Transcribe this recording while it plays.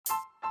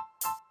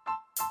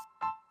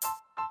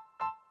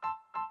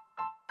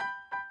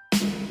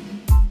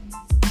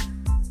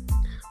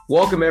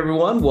Welcome,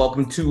 everyone.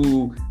 Welcome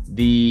to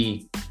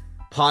the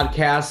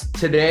podcast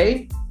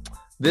today.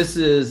 This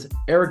is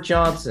Eric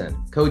Johnson,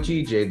 Coach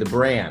EJ, the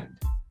brand.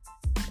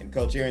 And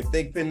Coach Aaron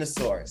Thigpen, the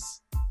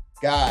source.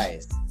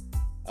 Guys,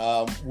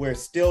 we're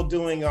still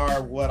doing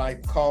what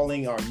I'm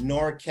calling our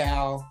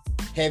NorCal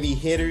Heavy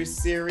Hitters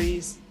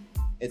series.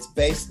 It's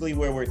basically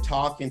where we're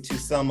talking to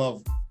some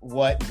of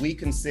what we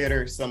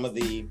consider some of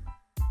the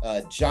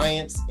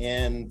giants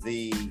in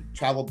the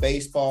travel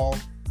baseball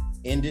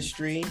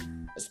industry,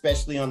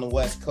 especially on the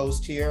West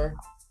Coast here.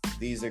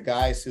 These are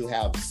guys who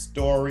have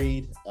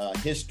storied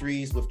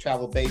histories with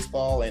travel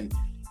baseball and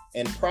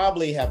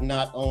probably have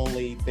not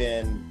only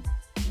been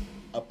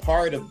a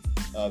part of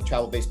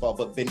travel baseball,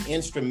 but been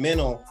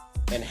instrumental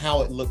in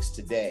how it looks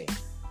today.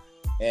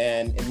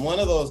 And one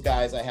of those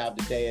guys I have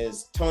today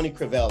is Tony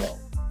Crivello.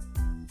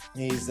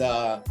 He's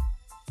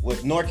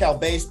with NorCal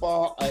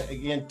Baseball.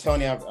 Again,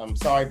 Tony, I'm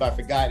sorry, but I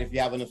forgot if you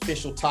have an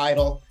official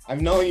title.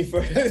 I've known you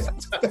for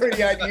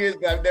 30-odd years,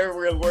 but I've never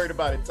really worried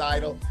about a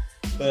title.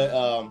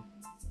 But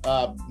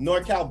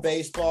NorCal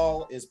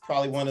Baseball is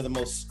probably one of the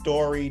most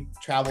storied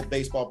travel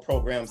baseball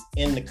programs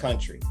in the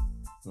country,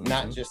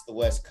 not just the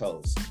West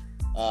Coast.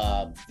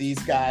 These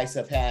guys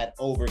have had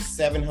over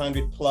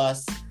 700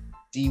 plus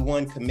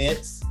D1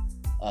 commits,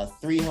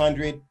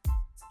 300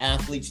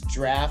 athletes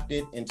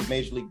drafted into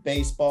Major League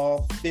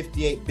Baseball,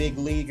 58 big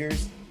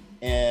leaguers,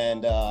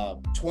 and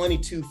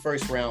 22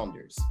 first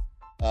rounders.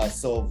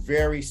 So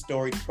very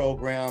storied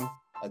program,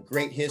 a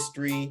great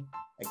history.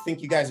 I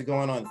think you guys are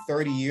going on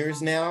 30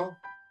 years now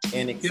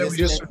in existence.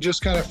 Yeah, we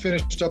just kind of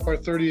finished up our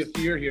 30th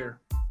year here.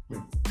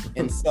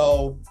 And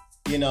so,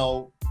 you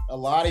know, a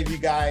lot of you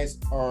guys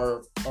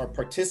are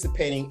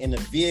participating in a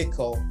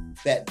vehicle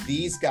that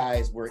these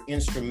guys were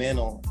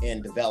instrumental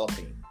in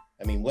developing.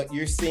 I mean, what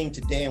you're seeing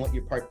today and what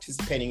you're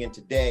participating in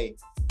today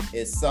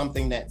is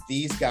something that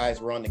these guys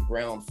were on the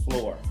ground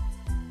floor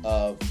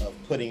of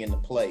putting into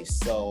place.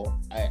 So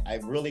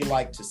I really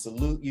like to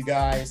salute you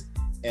guys,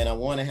 and I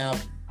want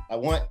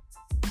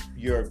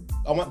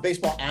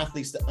baseball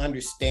athletes to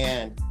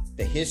understand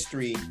the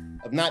history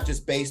of not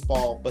just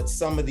baseball, but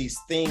some of these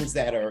things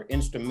that are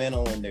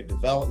instrumental in their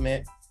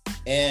development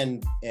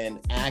and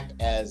act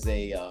as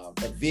a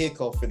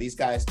vehicle for these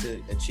guys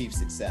to achieve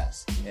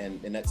success. And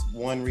that's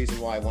one reason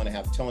why I want to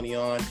have Tony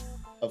on.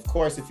 Of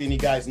course, if any of you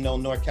guys know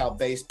NorCal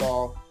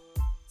Baseball,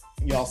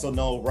 you also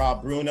know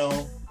Rob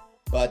Bruno,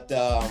 but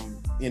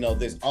you know,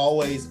 there's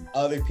always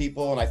other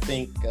people. And I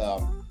think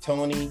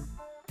Tony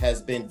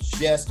has been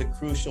just a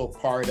crucial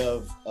part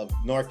of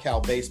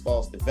NorCal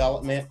Baseball's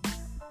development.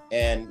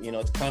 And, you know,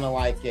 it's kind of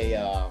like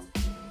a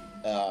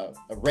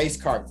race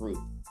car group.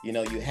 You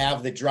know, you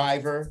have the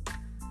driver,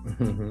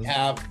 you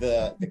have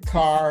the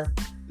car,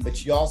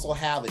 but you also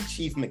have a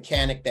chief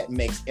mechanic that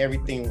makes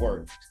everything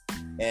work.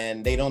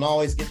 And they don't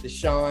always get the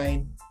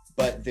shine,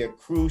 but they're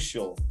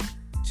crucial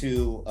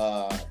to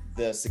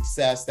the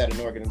success that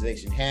an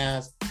organization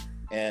has.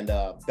 And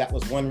that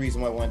was one reason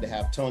why I wanted to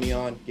have Tony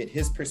on, get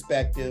his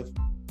perspective.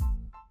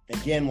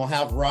 Again, we'll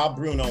have Rob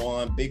Bruno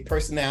on, big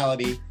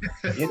personality,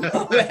 you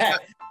know that.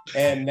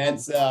 And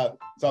that's, so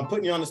I'm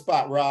putting you on the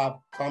spot, Rob.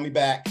 Call me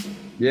back.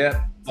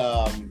 Yeah.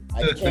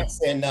 I can't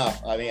say enough.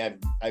 I mean,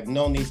 I've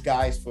known these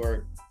guys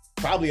for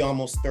probably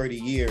almost 30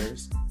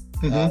 years.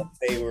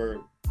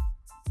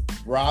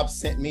 Rob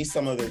sent me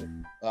some of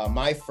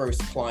my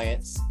first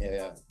clients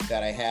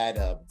that I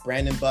had,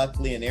 Brandon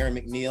Buckley and Aaron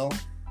McNeil.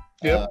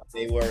 Yep.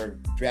 They were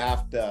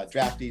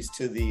draftees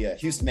to the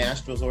Houston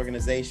Astros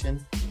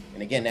organization.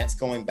 And again, that's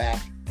going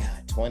back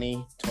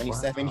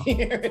 27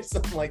 years,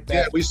 something like that.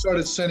 Yeah, we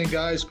started sending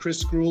guys,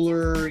 Chris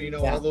Grueller, you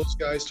know, all those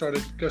guys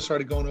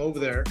started going over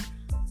there.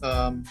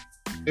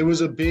 It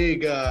was a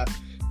big, you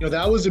know,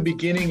 that was the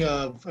beginning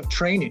of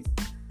training.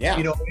 Yeah.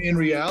 You know, in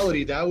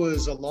reality, that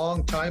was a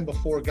long time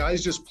before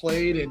guys just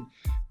played, and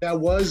that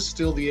was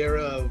still the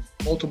era of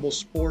multiple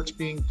sports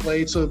being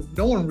played. So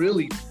no one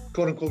really,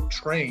 quote unquote,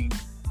 trained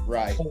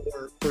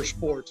for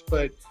sports.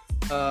 But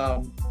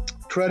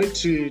credit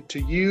to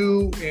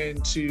you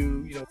and to,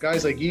 you know,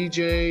 guys like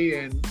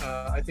EJ and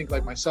I think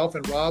like myself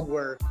and Rob,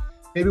 where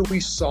maybe we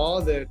saw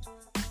that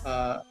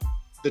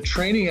the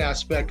training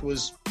aspect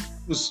was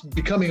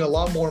becoming a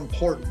lot more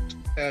important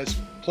as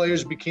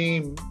players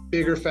became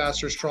bigger,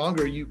 faster,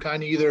 stronger. You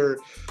kind of either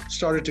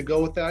started to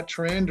go with that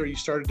trend or you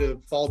started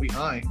to fall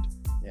behind.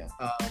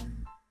 So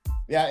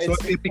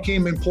it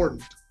became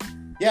important.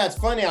 Yeah, it's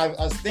funny. I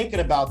was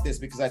thinking about this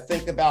because I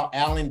think about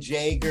Alan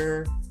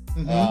Jaeger,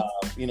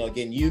 you know,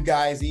 again, you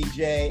guys,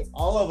 EJ,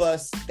 all of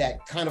us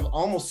that kind of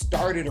almost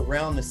started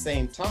around the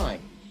same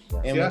time.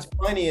 And what's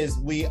funny is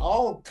we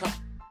all,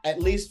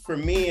 at least for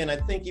me, and I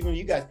think even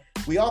you guys,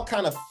 we all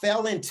kind of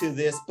fell into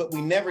this, but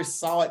we never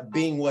saw it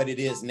being what it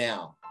is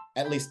now.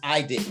 At least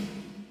I didn't.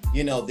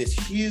 You know, this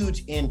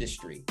huge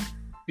industry.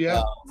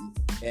 Yeah.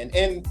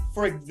 And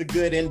for the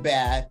good and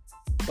bad.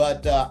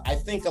 But I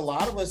think a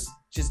lot of us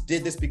just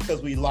did this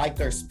because we liked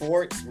our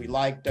sports. We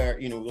liked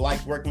we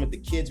liked working with the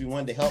kids. We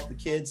wanted to help the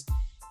kids.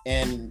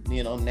 And,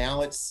 you know,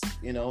 now it's,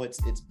 you know,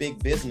 it's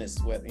big business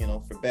with, you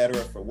know, for better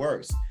or for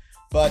worse.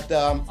 But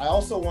I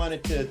also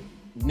wanted to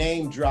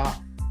name drop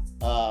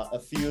a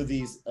few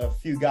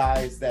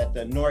guys that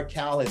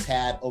NorCal has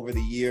had over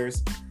the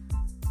years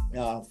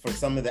for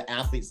some of the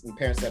athletes and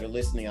parents that are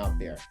listening out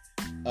there.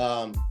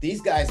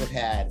 These guys have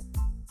had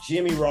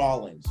Jimmy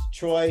Rollins,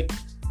 Troy,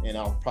 and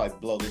I'll probably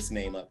blow this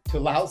name up,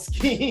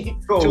 Tulowski,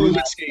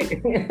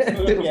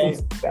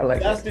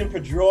 Dustin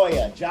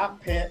Pedroia,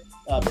 Jock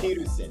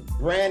Peterson,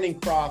 Brandon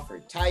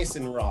Crawford,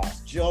 Tyson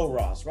Ross, Joe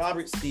Ross,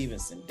 Robert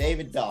Stevenson,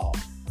 David Dahl,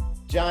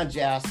 John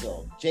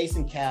Jasso,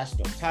 Jason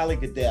Castro, Tyler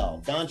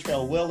Goodell,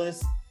 Dontrell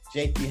Willis,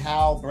 JP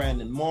Howell,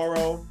 Brandon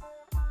Morrow.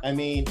 I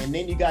mean, and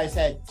then you guys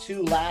had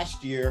 2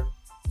 last year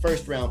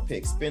first-round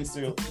picks,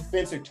 Spencer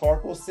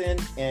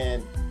Torkelson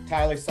and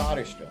Tyler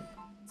Soderstrom.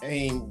 I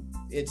mean,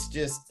 it's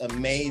just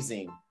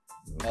amazing.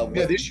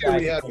 This year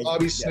we had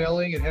Bobby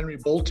Snelling and Henry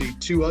Bolte,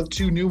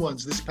 two new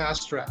ones this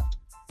past draft.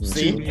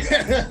 See?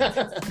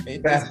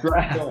 Past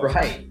draft,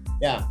 right.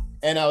 Yeah.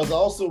 And I was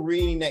also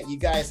reading that you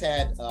guys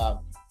had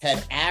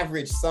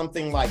averaged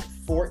something like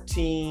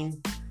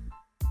 14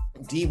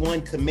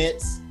 D1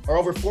 commits, or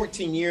over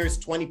 14 years,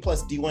 20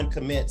 plus D1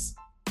 commits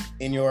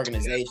in your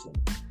organization.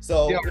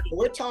 So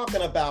we're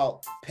talking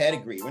about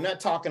pedigree. We're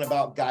not talking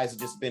about guys who've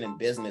just been in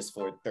business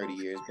for 30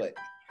 years, but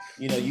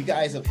you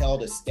guys have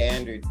held a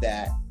standard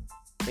that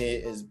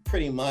is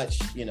pretty much,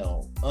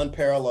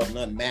 unparalleled and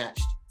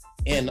unmatched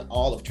in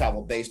all of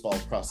travel baseball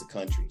across the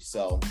country.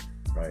 So,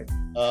 right.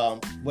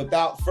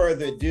 Without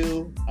further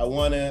ado, I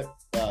want to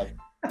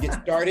get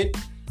started,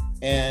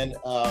 and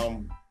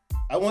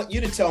I want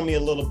you to tell me a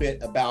little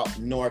bit about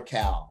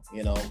NorCal.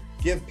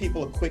 Give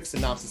people a quick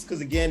synopsis, because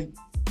again,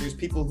 there's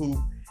people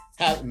who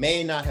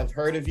may not have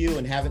heard of you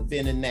and haven't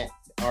been in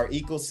our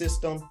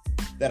ecosystem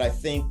that I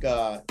think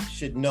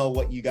should know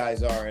what you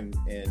guys are and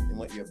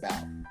what you're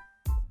about.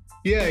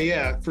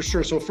 Yeah, for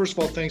sure. So first of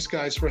all, thanks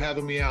guys for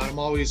having me out. I'm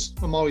always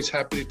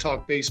happy to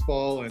talk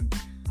baseball and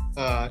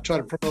try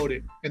to promote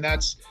it. And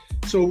that's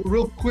so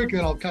real quick, and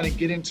then I'll kind of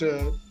get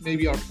into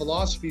maybe our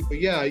philosophy.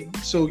 But yeah,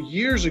 so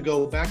years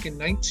ago, back in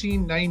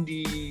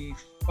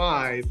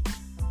 1995,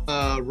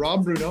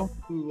 Rob Bruno,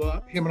 who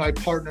him and I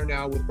partner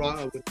now with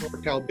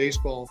NorCal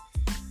Baseball,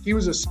 he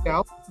was a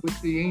scout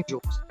with the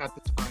Angels at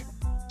the time.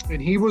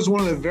 And he was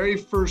one of the very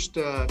first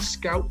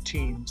scout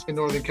teams in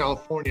Northern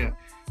California.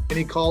 And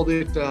he called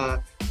it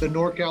the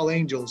NorCal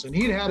Angels. And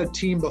he'd had a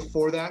team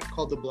before that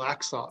called the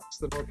Black Sox,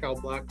 the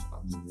NorCal Black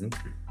Sox. Mm-hmm.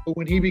 But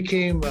when he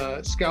became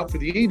a scout for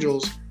the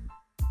Angels,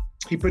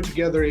 he put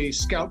together a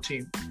scout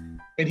team.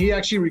 And he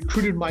actually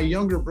recruited my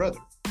younger brother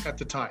at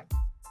the time.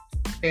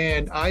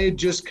 And I had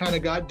just kind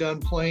of got done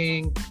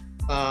playing,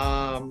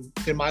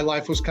 and my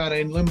life was kind of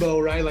in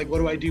limbo, right? Like, what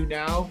do I do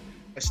now?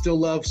 I still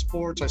love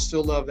sports. I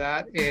still love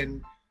that.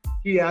 And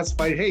he asked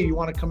hey, you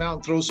want to come out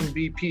and throw some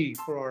BP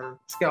for our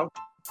scout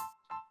team?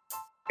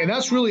 And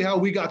that's really how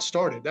we got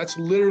started. That's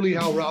literally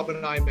how Robin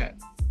and I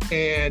met.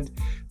 And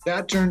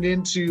that turned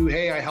into,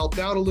 hey, I helped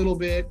out a little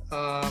bit.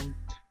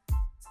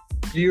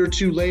 Year or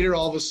two later,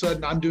 all of a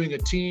sudden, I'm doing a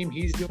team,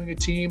 he's doing a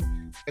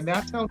team. And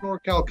that's how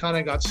NorCal kind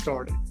of got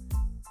started.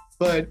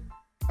 But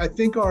I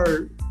think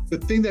the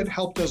thing that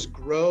helped us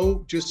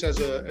grow just as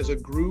a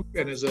group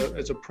and as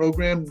a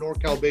program,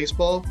 NorCal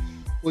Baseball,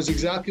 was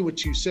exactly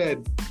what you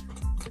said.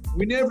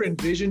 We never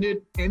envisioned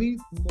it any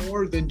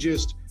more than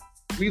just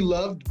we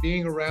loved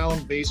being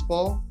around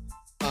baseball.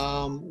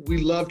 We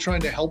loved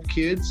trying to help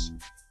kids.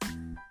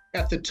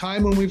 At the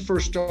time when we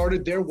first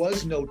started, there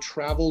was no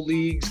travel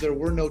leagues. There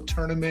were no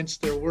tournaments.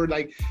 There were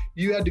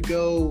you had to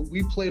go.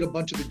 We played a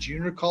bunch of the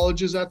junior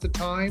colleges at the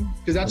time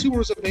because that's who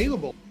was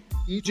available.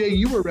 EJ,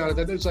 you were around at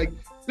that. It was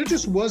there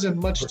just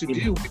wasn't much to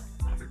do.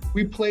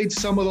 We played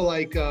some of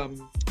the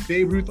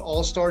Babe Ruth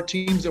All-Star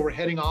teams that were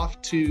heading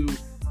off to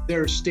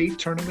their state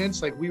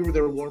tournaments. We were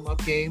their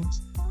warm-up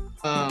games.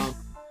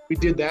 We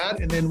did that,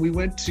 and then we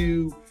went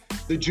to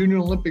the Junior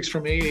Olympics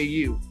from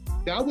AAU.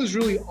 That was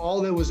really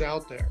all that was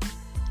out there.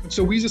 And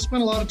so we just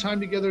spent a lot of time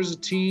together as a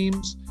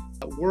teams,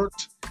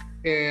 worked,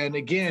 and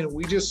again,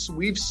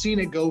 we've seen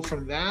it go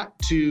from that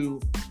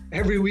to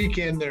every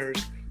weekend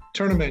there's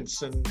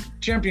tournaments and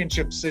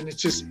championships, and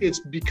it's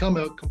become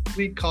a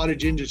complete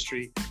cottage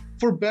industry,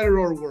 for better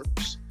or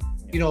worse.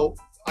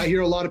 I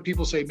hear a lot of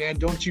people say, man,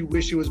 don't you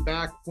wish it was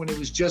back when it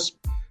was just,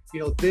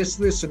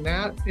 this and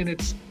that?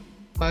 And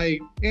my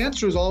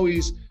answer is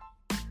always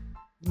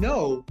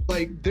no.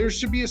 There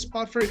should be a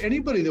spot for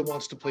anybody that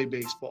wants to play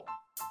baseball.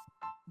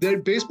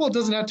 Baseball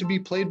doesn't have to be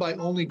played by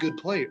only good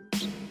players.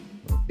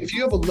 If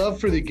you have a love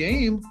for the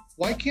game,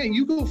 why can't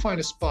you go find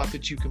a spot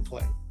that you can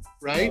play,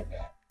 right?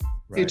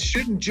 Right. It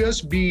shouldn't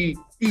just be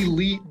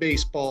elite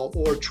baseball,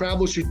 or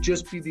travel should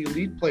just be the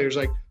elite players.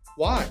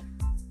 Why?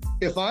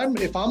 If I'm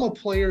a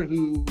player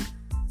who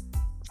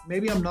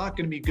maybe I'm not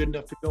going to be good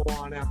enough to go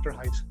on after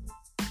high school,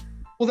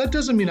 well, that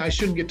doesn't mean I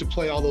shouldn't get to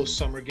play all those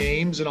summer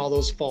games and all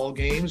those fall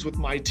games with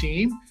my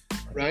team,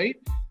 right?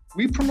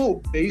 We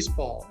promote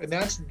baseball, and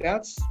that's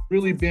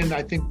really been,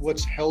 I think,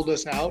 what's held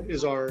us out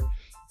is at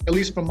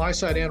least from my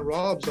side and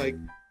Rob's,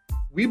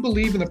 we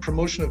believe in the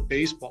promotion of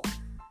baseball.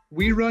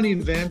 We run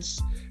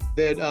events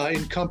that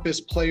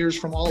encompass players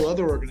from all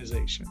other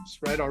organizations,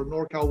 right? Our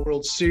NorCal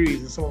World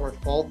Series and some of our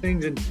fall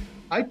things. And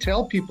I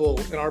tell people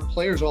and our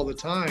players all the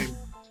time,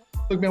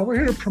 look, man, we're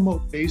here to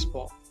promote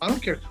baseball. I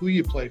don't care who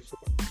you play for.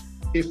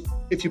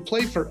 If you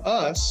play for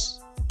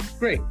us,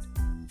 great.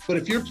 But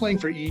if you're playing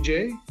for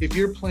EJ, if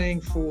you're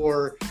playing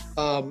for,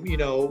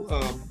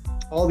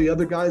 all the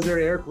other guys there,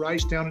 Eric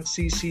Rice down at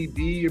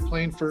CCB, you're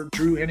playing for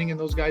Drew Henning and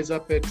those guys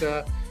up at,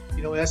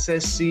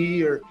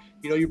 SSC, or,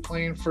 you're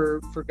playing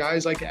for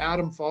guys like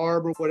Adam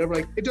Farb or whatever,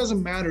 like, it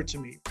doesn't matter to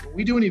me. When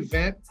we do an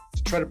event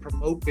to try to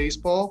promote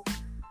baseball,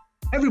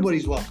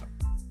 everybody's welcome,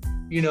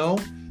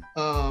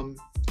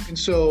 and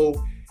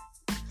so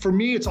for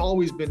me, it's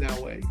always been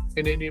that way.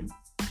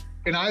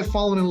 And I've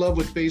fallen in love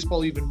with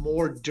baseball even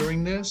more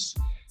during this,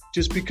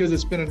 just because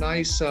it's been a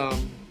nice,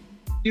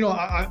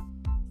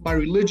 my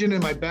religion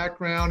and my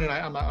background, and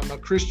I'm a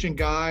Christian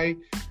guy.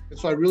 And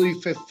so I really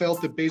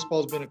felt that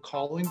baseball has been a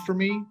calling for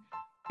me,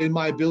 in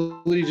my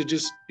ability to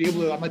just be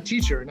able to, I'm a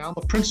teacher, now I'm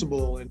a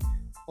principal and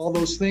all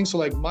those things. So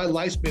like my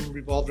life's been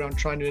revolved around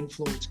trying to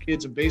influence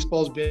kids, and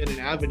baseball's been an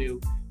avenue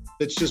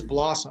that's just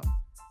blossomed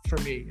for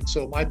me. And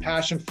so my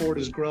passion for it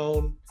has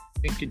grown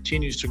and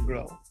continues to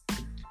grow.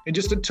 And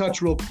just to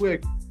touch real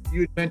quick,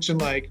 you had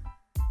mentioned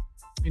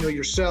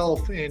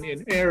yourself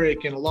and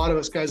Eric and a lot of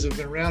us guys have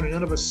been around, and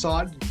none of us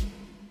saw it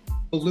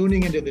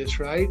ballooning into this,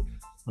 right?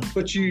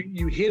 But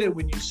you hit it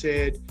when you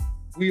said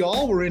we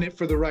all were in it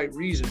for the right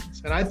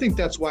reasons. And I think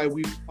that's why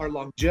our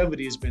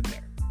longevity has been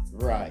there.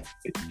 Right.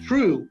 It's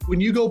true.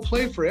 When you go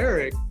play for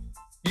Eric,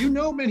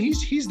 man,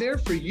 he's there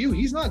for you.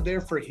 He's not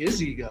there for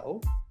his ego,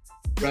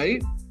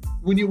 right?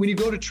 When you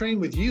go to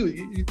train with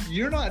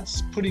you're not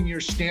putting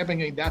your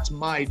stamping, that's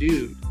my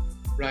dude,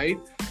 right?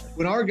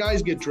 When our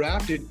guys get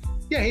drafted,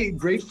 yeah, hey,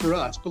 great for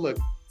us. But look,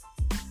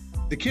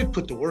 the kid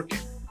put the work in.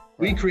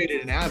 We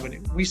created an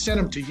avenue. We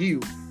sent him to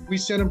you. We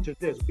sent him to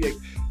this.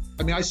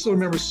 I still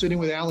remember sitting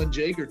with Alan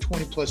Jaeger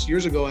 20 plus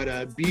years ago at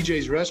a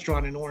BJ's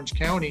restaurant in Orange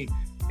County,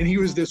 and he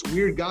was this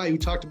weird guy who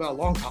talked about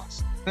long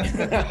toss. You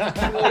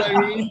know what I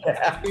mean?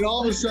 And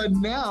all of a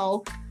sudden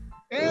now,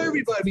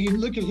 everybody,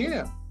 look at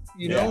him.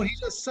 He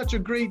does such a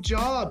great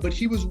job, but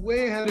he was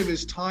way ahead of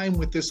his time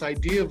with this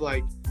idea of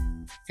like,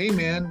 hey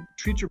man,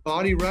 treat your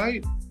body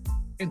right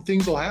and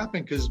things will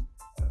happen. Because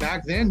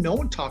back then, no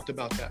one talked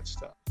about that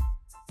stuff.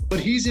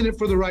 But he's in it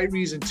for the right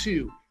reason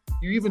too.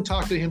 You even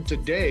talk to him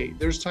today.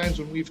 There's times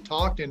when we've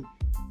talked, and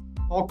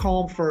I'll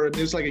call him it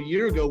was like a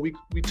year ago,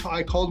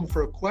 I called him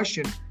for a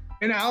question.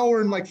 An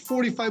hour and like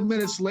 45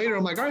 minutes later,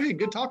 I'm like, all right, hey,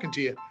 good talking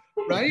to you,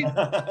 right?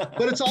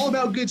 But it's all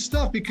about good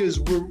stuff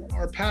because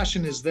our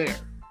passion is there.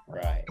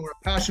 Right. And our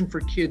passion for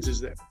kids is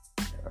there.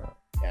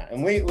 Yeah,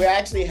 and we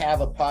actually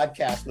have a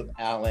podcast with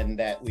Alan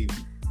that we've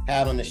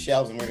had on the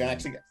shelves, and we're going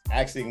to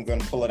actually going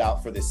to pull it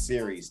out for this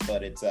series,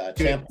 but it's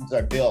Champions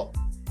Are Built.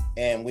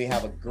 And we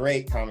have a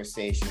great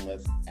conversation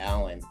with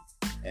Alan.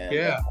 And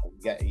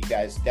you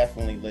guys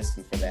definitely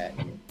listen for that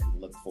and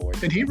look forward to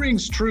it. And he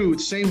rings true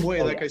the same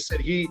way. I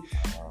said, you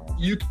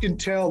can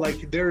tell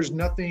like there's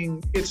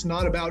nothing, it's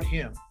not about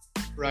him,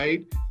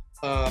 right?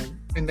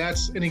 And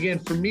again,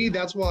 for me,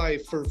 that's why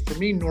for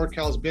me,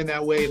 NorCal has been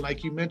that way. And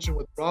like you mentioned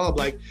with Rob,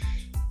 like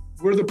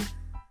we're kind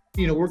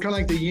of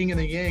like the yin and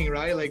the yang,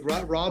 right? Like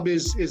Rob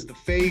is the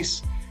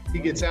face. He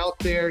gets out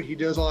there, he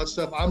does all that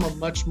stuff. I'm a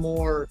much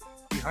more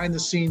behind the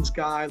scenes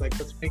guy, like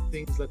let's make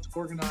things, let's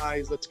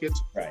organize, let's get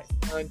some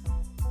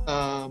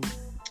done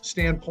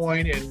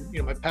standpoint, and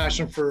my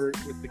passion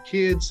with the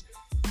kids,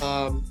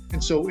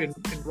 and so and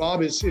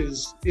Rob is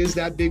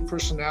that big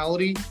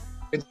personality,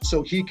 and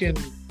so he can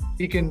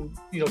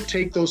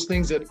take those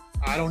things that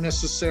I don't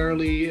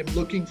necessarily am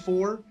looking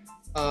for,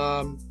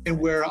 and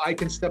where I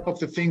can step up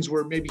to things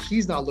where maybe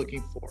he's not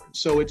looking for.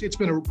 So it's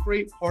been a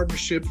great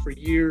partnership for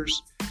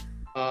years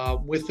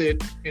with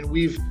it, and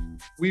we've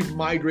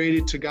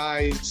migrated to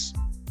guys,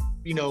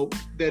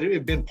 that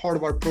have been part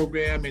of our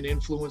program and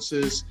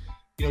influences,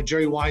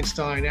 Jerry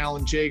Weinstein,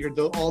 Alan Jaeger,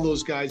 all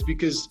those guys,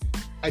 because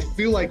I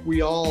feel like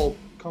we all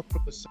come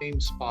from the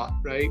same spot,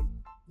 right?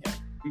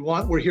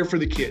 Yeah. We're here for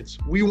the kids.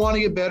 We want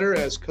to get better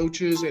as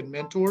coaches and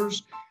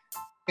mentors,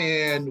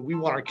 and we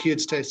want our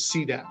kids to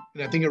see that.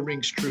 And I think it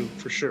rings true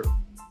for sure.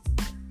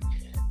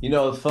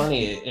 It's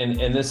funny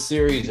in this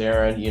series,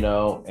 Aaron, we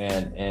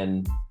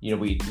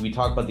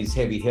talk about these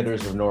heavy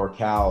hitters of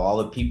NorCal, all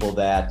the people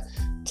that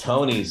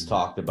Tony's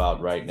talked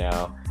about right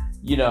now.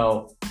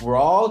 We're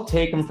all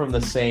taken from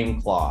the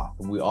same cloth.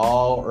 We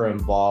all are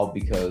involved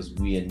because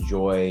we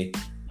enjoy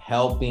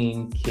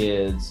helping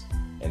kids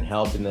and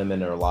helping them in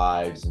their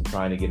lives and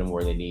trying to get them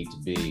where they need to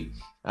be.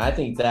 And I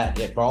think that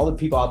for all the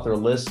people out there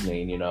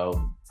listening,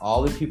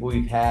 all the people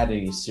we've had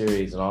in these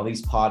series and all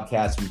these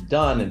podcasts we've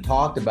done and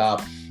talked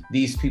about,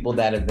 these people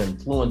that have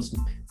influenced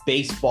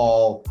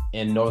baseball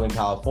in Northern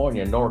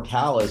California.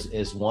 NorCal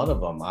is one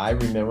of them. I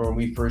remember when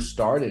we first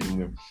started,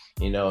 and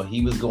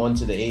he was going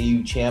to the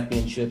AU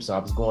championships. I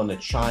was going to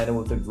China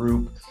with a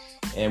group,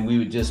 and we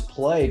would just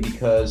play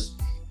because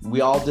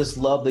we all just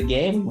loved the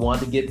game. We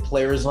wanted to get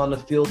players on the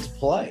field to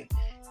play.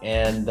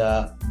 And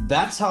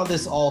that's how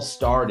this all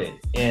started.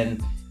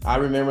 And I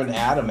remember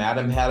Adam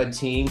had a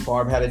team,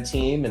 Barb had a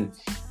team, and,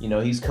 you know,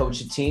 he's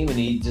coached a team, and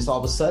he just all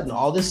of a sudden,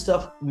 all this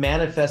stuff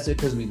manifested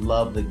because we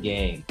love the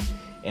game.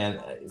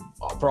 And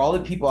for all the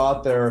people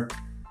out there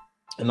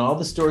and all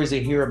the stories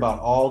they hear about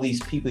all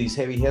these people, these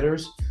heavy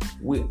hitters,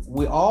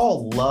 we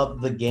all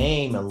love the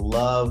game and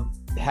love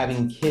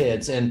having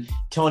kids. And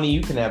Tony,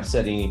 you can have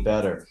said any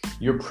better.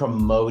 You're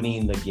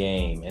promoting the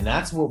game. And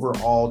that's what we're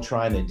all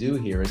trying to do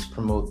here, is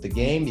promote the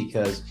game,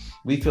 because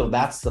we feel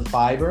that's the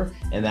fiber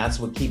and that's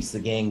what keeps the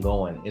game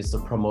going, is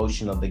the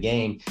promotion of the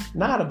game,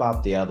 not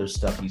about the other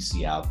stuff you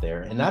see out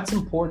there. And that's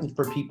important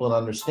for people to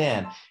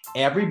understand.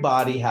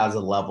 Everybody has a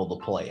level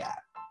to play at.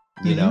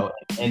 You know,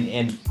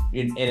 and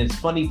it's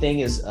funny thing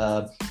is,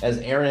 as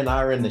Aaron and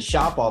I are in the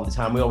shop all the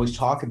time, we always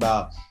talk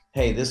about,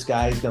 hey, this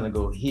guy's going to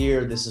go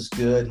here. This is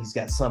good. He's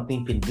got something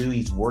he can do.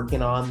 He's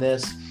working on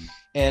this.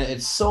 And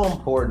it's so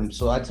important.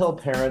 So I tell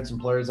parents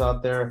and players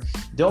out there,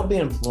 don't be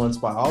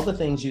influenced by all the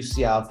things you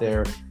see out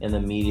there in the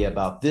media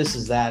about this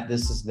is that,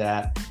 this is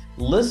that.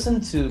 Listen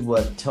to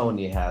what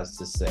Tony has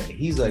to say.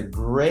 He's a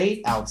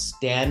great,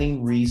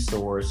 outstanding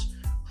resource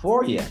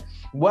for you.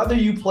 Whether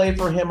you play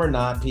for him or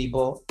not,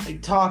 people,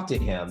 talk to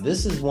him.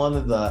 This is one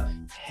of the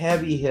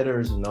heavy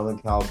hitters in Northern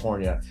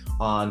California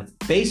on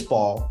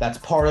baseball. That's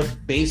part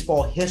of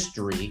baseball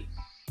history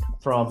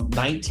from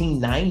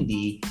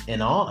 1990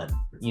 and on,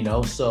 you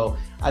know? So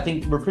I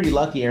think we're pretty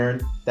lucky,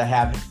 Aaron, to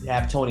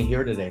have Tony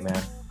here today,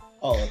 man.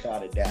 Oh,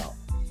 without a doubt.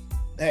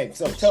 Hey,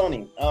 so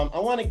Tony, I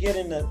want to get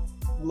into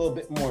a little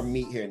bit more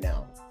meat here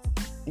now.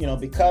 You know,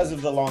 because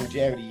of the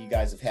longevity you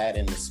guys have had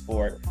in the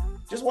sport,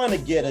 just want to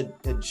get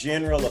a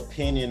general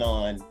opinion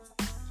on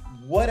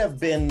what have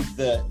been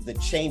the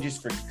changes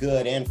for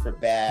good and for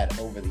bad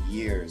over the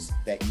years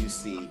that you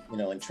see, you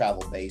know, in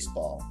travel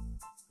baseball.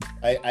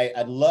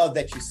 I love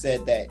that you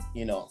said that,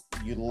 you know,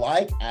 you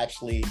like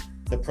actually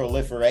the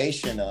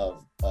proliferation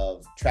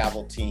of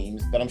travel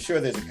teams, but I'm sure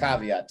there's a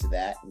caveat to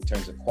that in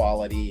terms of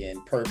quality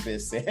and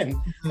purpose and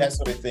that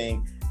sort of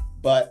thing.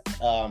 But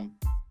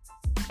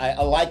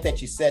I like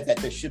that you said that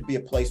there should be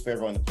a place for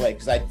everyone to play,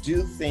 because I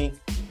do think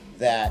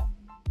that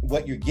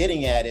what you're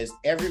getting at is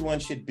everyone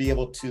should be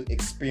able to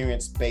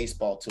experience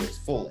baseball to its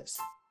fullest.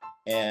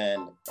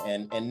 And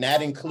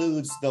that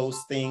includes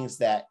those things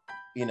that,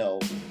 you know,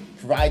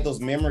 provide those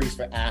memories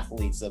for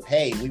athletes of,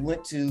 hey, we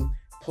went to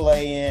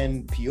play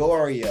in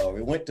Peoria, or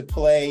we went to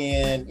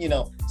play in, you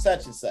know,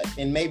 such and such.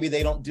 And maybe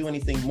they don't do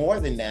anything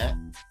more than that,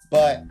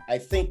 but I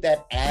think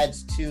that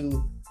adds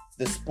to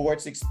the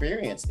sports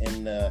experience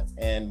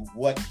and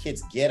what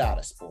kids get out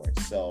of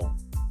sports. So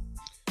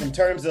in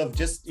terms of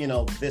just, you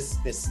know, this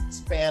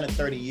span of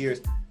 30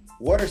 years,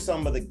 what are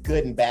some of the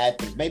good and bad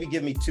things? Maybe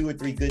give me 2 or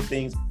 3 good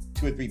things,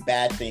 2 or 3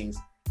 bad things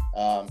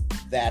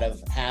that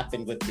have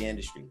happened with the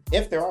industry,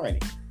 if there are any.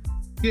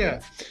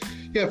 Yeah,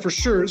 for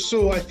sure.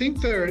 So I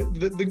think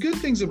the good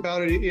things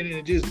about it, and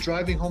it is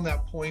driving home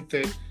that point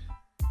that,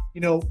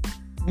 you know,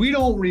 we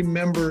don't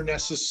remember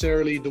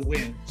necessarily the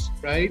wins,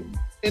 right?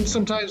 And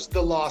sometimes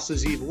the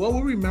losses even. What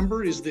we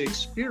remember is the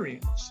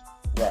experience.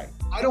 Right.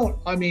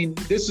 I mean,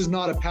 this is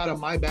not a pat on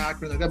my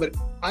back or anything like that,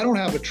 but I don't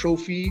have a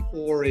trophy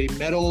or a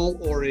medal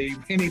or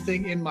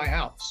anything in my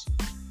house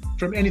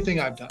from anything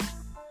I've done.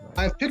 Right.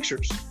 I have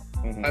pictures.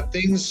 I have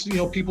things, you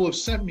know, people have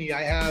sent me.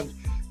 I have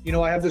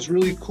this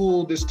really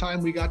cool, this time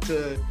we got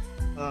to,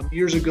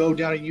 years ago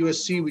down at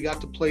USC, we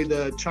got to play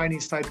the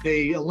Chinese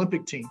Taipei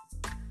Olympic team.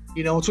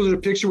 You know, so there's a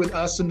picture with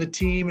us and the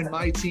team and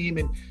my team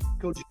and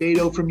Coach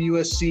Dato from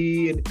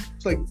USC. And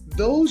it's like,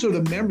 those are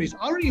the memories.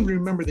 I don't even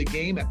remember the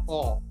game at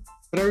all.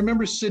 But I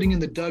remember sitting in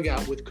the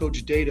dugout with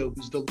Coach Dato,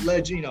 who's the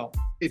legend, you know,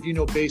 if you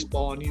know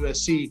baseball on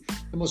USC,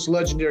 the most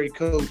legendary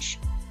coach,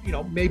 you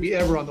know, maybe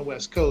ever on the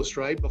West Coast,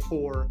 right?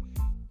 Before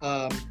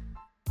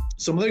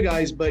some other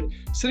guys, but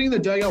sitting in the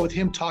dugout with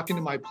him talking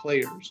to my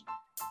players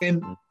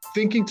and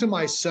thinking to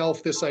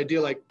myself this idea,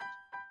 like,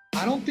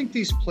 I don't think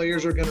these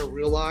players are going to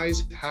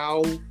realize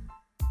how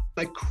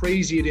like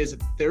crazy it is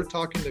that they're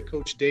talking to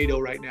Coach Dato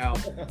right now.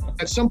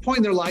 At some point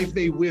in their life,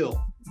 they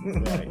will.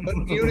 Right. But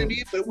you know what I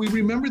mean? But we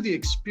remember the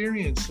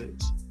experiences.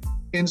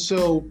 And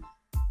so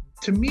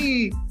to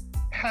me,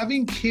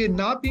 having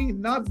not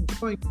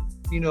going,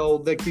 you know,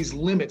 like these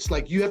limits,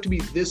 like you have to be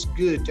this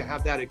good to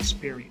have that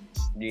experience.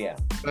 Yeah.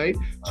 Right.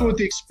 So with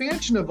the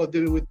expansion of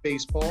with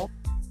baseball,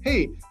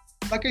 hey,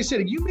 like I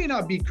said, you may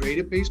not be great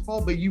at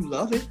baseball, but you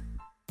love it.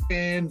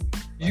 And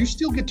you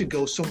still get to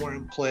go somewhere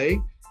and play.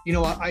 You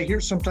know, I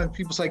hear sometimes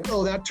people say, like,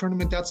 oh, that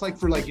tournament, that's like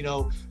for like, you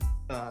know,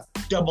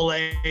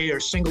 AA or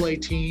single A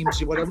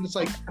teams or whatever. And it's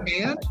like,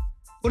 and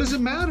what does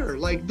it matter?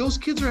 Like, those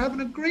kids are having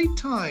a great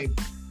time.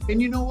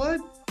 And you know what?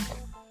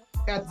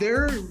 At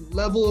their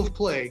level of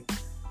play,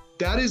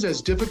 that is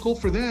as difficult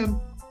for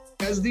them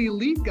as the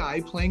elite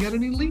guy playing at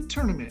an elite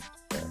tournament,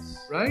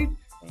 right?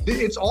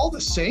 It's all the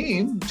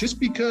same.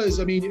 Just because,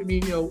 I mean, you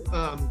know,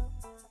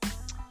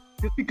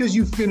 just because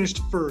you finished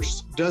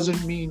first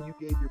doesn't mean you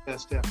gave your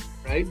best effort,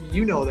 right?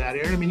 You know that,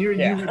 Aaron. I mean, your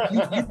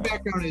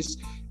background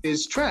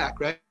is track,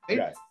 right?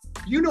 Right.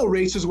 You know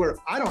races where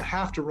I don't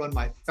have to run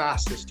my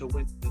fastest to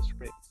win this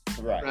race.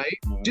 Right?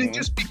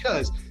 Just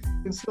because.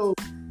 And so,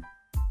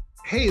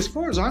 hey, as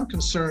far as I'm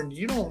concerned,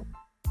 you don't,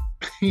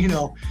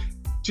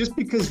 just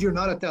because you're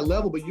not at that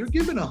level, but you're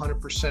given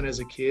 100% as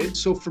a kid.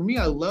 So for me,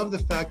 I love the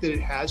fact that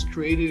it has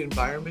created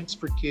environments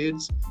for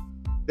kids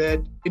that,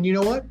 and you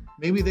know what?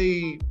 Maybe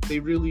they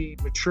really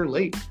mature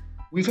late.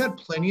 We've had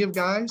plenty of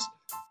guys.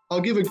 I'll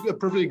give a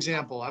perfect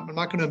example. I'm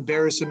not going to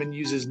embarrass him and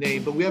use his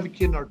name, but we have a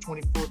kid in our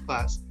 24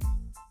 class.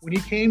 When he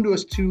came to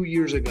us 2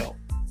 years ago,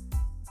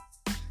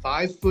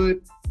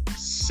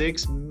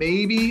 5'6",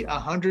 maybe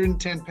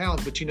 110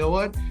 pounds. But you know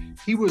what?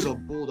 He was a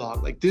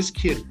bulldog. Like, this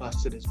kid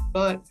busted his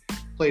butt,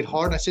 played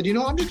hard. And I said,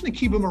 I'm just going to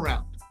keep him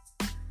around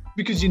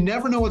because you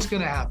never know what's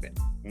going to happen.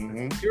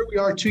 Here we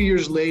are 2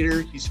 years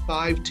later. He's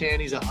 5'10".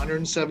 He's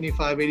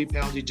 175, 80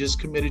 pounds. He just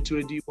committed to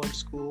a D1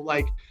 school.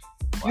 Like,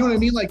 you know what I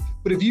mean? Like,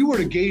 but if you were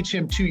to gauge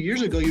him 2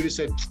 years ago, you'd have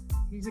said,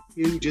 he's a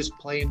kid who just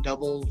playing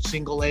double,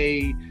 single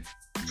A,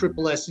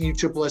 triple SU,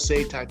 triple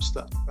SA type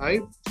stuff,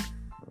 right?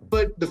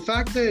 But the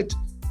fact that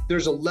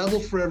there's a level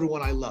for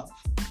everyone, I love.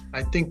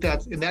 I think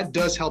that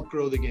does help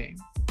grow the game.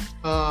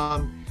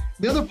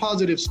 The other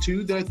positives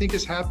too that I think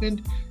has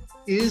happened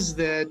is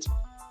that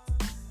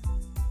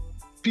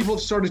people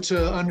have started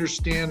to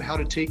understand how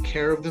to take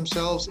care of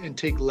themselves and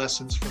take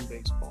lessons from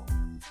baseball.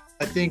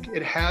 I think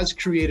it has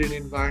created an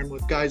environment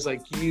with guys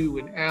like you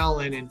and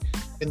Alan and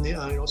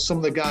the, some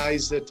of the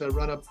guys that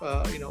run up,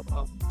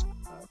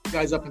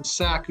 guys up in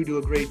SAC who do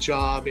a great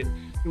job and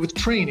with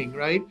training,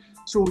 right?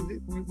 So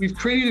we've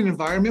created an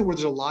environment where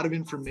there's a lot of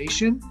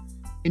information,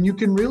 and you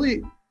can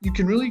really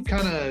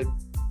kind of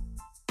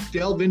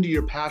delve into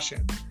your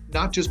passion,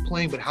 not just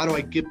playing, but how do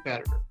I get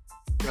better,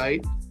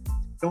 right?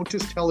 Don't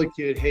just tell a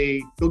kid,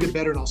 hey, go get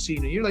better and I'll see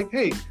you. And you're like,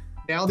 hey,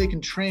 now they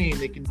can train,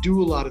 they can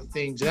do a lot of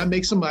things. And that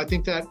makes them, I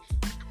think that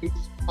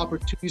creates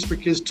opportunities for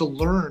kids to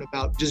learn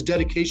about just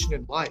dedication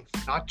in life,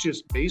 not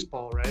just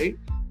baseball, right?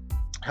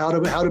 How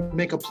to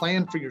make a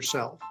plan for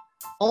yourself.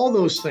 All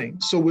those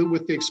things. So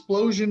with the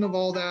explosion of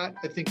all that,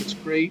 I think it's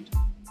great.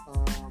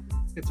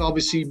 It's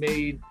obviously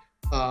made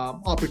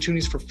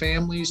opportunities for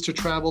families to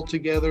travel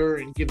together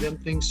and give them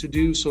things to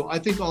do. So I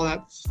think all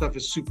that stuff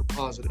is super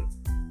positive.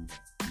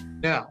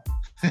 Now,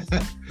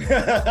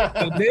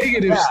 the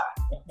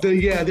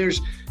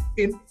negatives,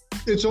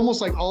 it's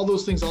almost like all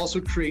those things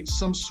also create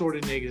some sort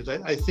of negatives.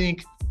 I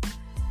think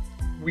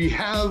we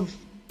have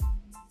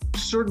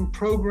certain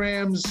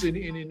programs and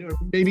or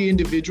maybe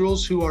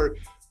individuals who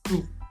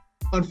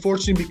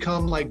unfortunately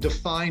become like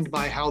defined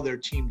by how their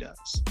team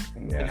does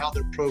and how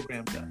their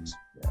program does.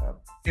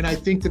 And I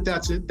think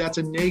that's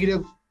a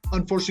negative,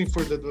 unfortunately,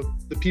 for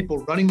the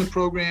people running the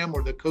program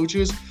or the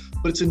coaches,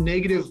 but it's a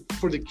negative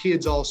for the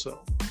kids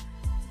also,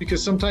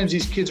 because sometimes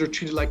these kids are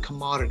treated like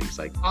commodities.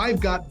 Like, I've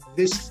got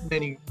this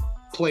many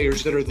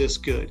players that are this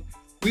good.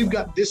 We've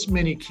got this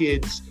many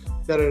kids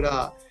that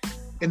are,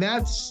 and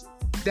that's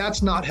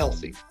not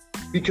healthy,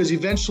 because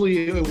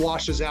eventually it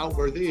washes out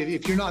where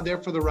if you're not there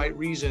for the right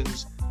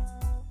reasons,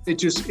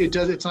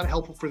 it's not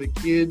helpful for the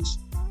kids.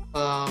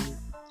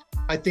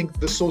 I think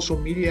the social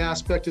media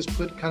aspect has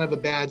put kind of a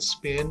bad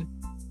spin,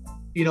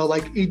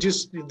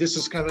 this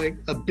is kind of like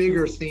a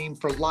bigger theme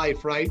for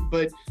life, right?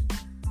 But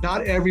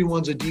not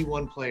everyone's a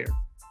D1 player.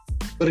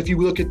 But if you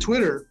look at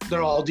Twitter,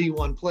 they're all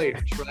D1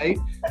 players, right?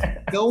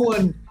 No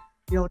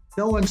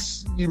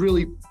one's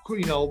really,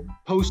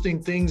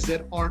 posting things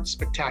that aren't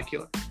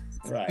spectacular.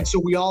 Right. And so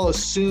we all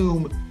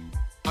assume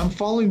I'm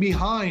falling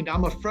behind.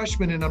 I'm a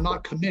freshman and I'm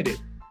not committed.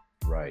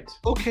 Right.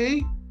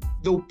 Okay.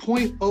 The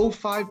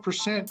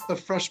 0.05% of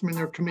freshmen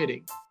are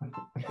committing.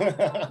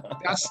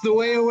 That's the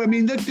way,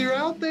 that they're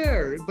out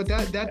there. But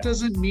that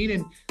doesn't mean,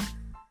 and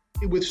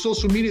with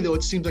social media though,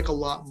 it seems like a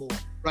lot more,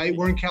 right?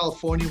 We're in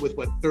California with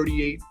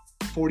 38,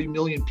 40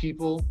 million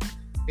people,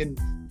 and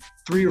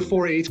 3 or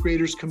 4 8th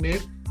graders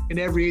commit, and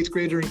every 8th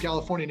grader in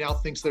California now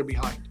thinks they're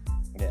behind.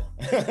 Yeah.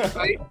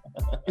 Right?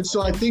 And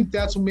so I think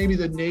that's maybe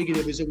the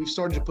negative, is that we've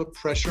started to put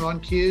pressure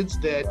on kids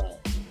that,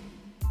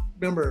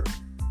 remember,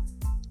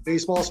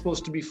 baseball is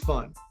supposed to be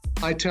fun.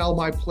 I tell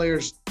my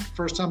players,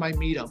 first time I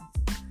meet them,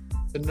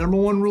 the number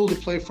one rule to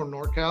play for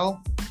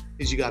NorCal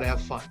is you got to have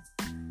fun.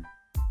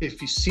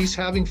 If you cease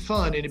having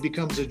fun and it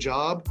becomes a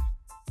job,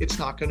 it's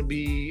not going to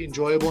be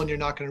enjoyable and you're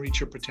not going to reach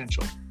your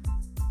potential,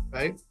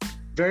 right?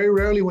 Very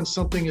rarely when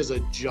something is a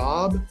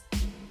job,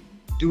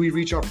 do we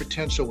reach our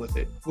potential with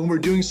it. When we're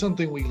doing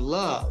something we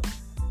love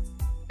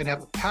and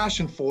have a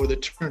passion for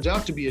that turns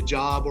out to be a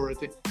job or a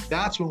thing,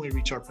 that's when we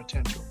reach our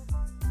potential.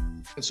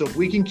 And so if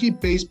we can keep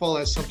baseball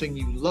as something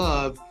you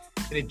love,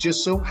 and it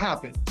just so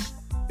happens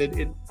that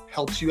it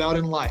helps you out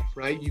in life,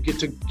 right? You get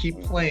to keep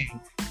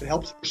playing. It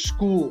helps for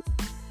school.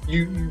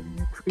 You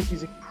create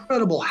these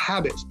incredible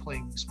habits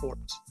playing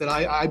sports that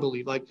I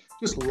believe, like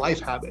just life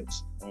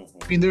habits.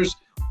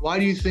 Why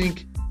do you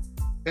think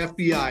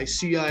FBI,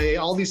 CIA,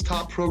 all these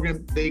top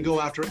programs, they go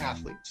after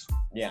athletes?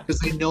 Yeah. Because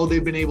they know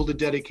they've been able to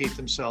dedicate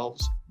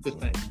themselves to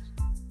things.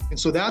 And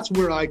so that's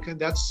where I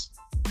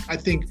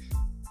think,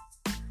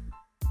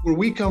 where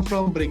we come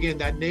from. But again,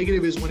 that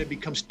negative is when it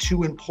becomes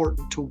too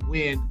important to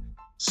win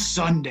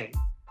Sunday.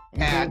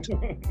 at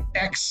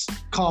X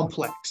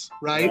complex,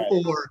 right?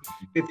 Or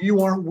if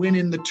you aren't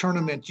winning the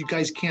tournament, you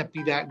guys can't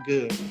be that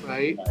good,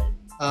 right?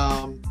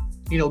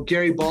 You know,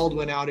 Gary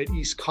Baldwin out at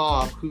East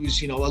Cobb,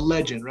 who's, you know, a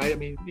legend, right? I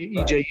mean,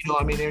 EJ, you know,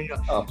 I mean, you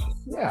know,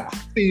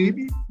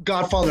 the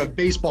godfather of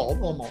baseball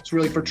almost,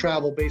 really, for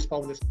travel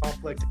baseball with this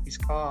complex at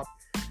East Cobb.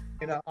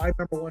 And I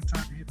remember one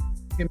time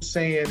him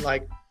saying,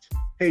 like,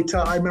 hey,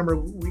 I remember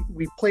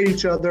we played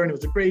each other and it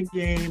was a great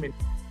game.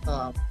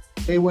 And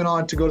they went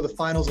on to go to the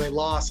finals and they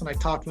lost. And I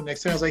talked to him the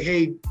next day. I was like,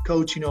 hey,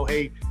 coach, you know,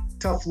 hey,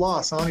 tough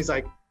loss, huh? And he's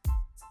like,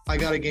 I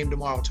got a game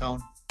tomorrow,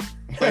 Tone.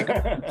 Like,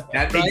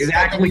 that's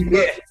exactly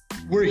it.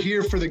 We're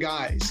here for the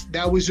guys.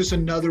 That was just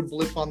another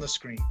blip on the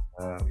screen.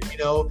 You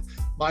know,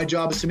 my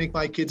job is to make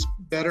my kids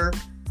better.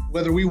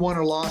 Whether we won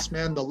or lost,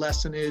 man, the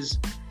lesson is,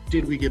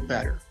 did we get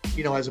better?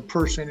 You know, as a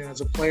person and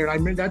as a player. And I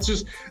mean,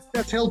 that's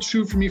held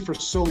true for me for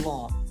so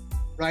long,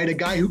 right? A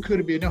guy who could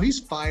have been, no, he's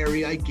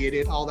fiery, I get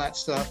it, all that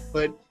stuff.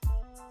 But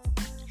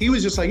he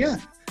was just like, yeah,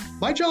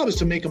 my job is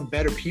to make them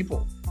better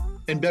people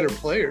and better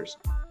players.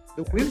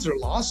 The wins or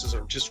losses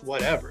are just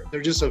whatever. They're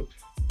just a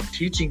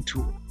teaching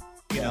tool,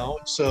 you know?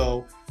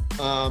 So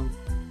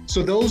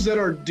those that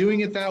are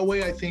doing it that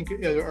way, I think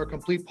are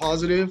complete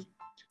positive.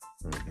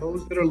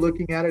 Those that are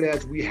looking at it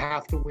as we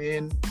have to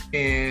win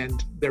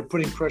and they're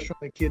putting pressure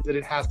on the kids that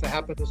it has to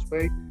happen this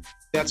way,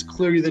 that's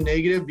clearly the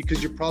negative,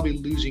 because you're probably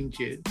losing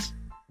kids,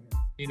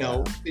 you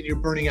know, and you're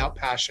burning out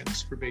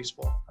passions for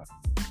baseball.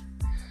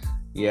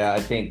 Yeah, I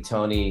think,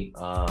 Tony,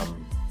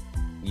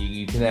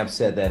 you couldn't have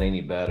said that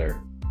any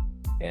better.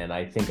 And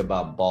I think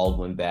about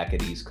Baldwin back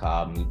at East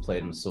Cobb, and we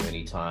played him so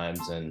many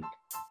times. And,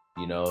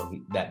 you know,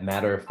 that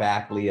matter of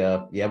factly,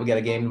 we got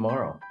a game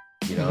tomorrow,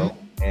 you know,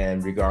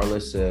 and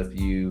regardless if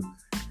you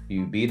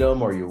beat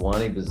him or you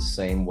won, he was the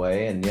same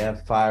way. And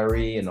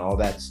fiery and all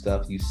that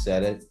stuff, you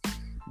said it.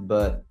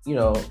 But, you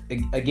know,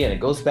 again,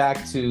 it goes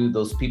back to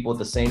those people at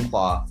the same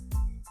cloth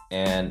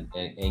and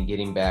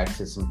getting back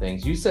to some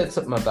things. You said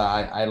something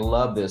about, I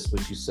love this,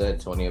 what you said,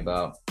 Tony,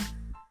 about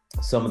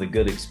some of the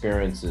good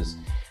experiences,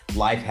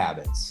 life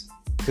habits,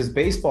 because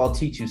baseball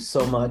teaches you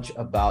so much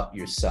about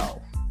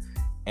yourself.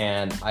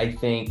 And I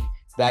think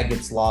that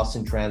gets lost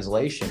in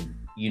translation.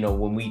 You know,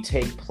 when we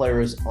take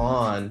players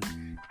on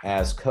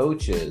as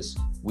coaches,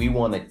 we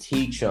want to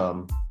teach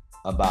them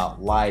about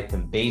life,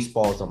 and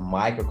baseball is a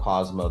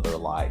microcosm of their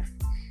life.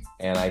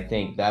 And I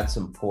think that's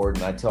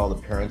important. I tell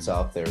the parents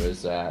out there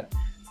is that,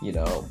 you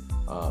know,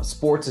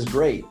 sports is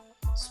great.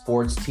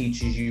 Sports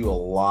teaches you a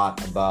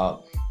lot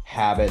about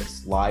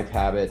habits, life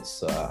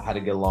habits, how to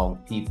get along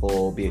with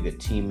people, be a good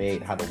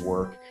teammate, how to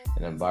work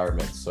in an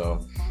environment.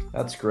 So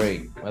that's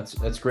great.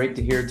 That's great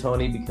to hear,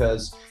 Tony,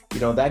 because, you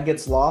know, that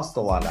gets lost a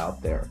lot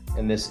out there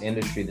in this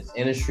industry. This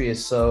industry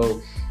is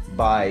so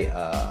by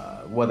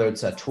whether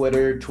it's a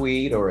Twitter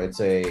tweet or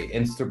it's a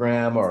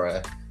Instagram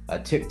or a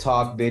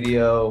TikTok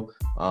video,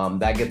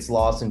 that gets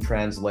lost in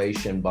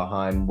translation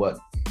behind what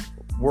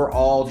we're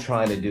all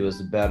trying to do is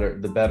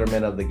the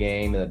betterment of the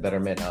game and the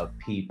betterment of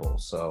people.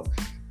 So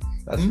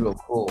that's real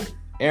cool.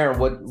 Aaron,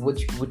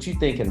 what you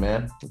thinking,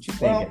 man? What you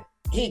thinking? Well,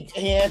 he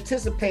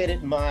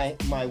anticipated my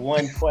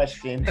one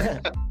question.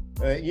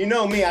 You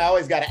know me, I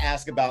always got to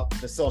ask about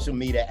the social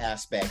media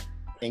aspect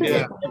and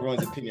get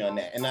everyone's opinion on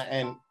that.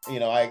 And you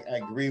know, I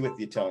agree with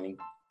you, Tony.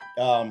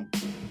 But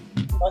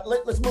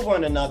let's move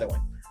on to another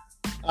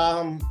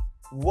one.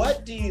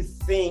 What do you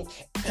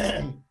think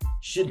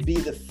should be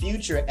the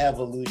future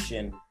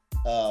evolution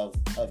of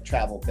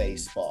travel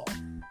baseball?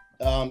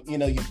 You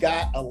know, you've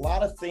got a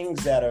lot of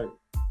things that are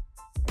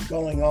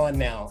going on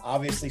now.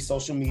 Obviously,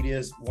 social media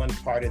is one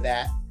part of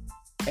that.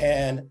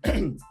 And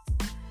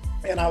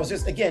I was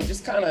just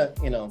kind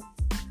of, you know,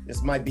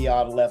 this might be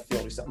out of left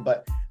field or something,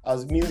 but I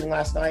was musing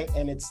last night,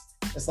 and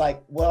it's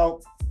like,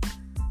 well,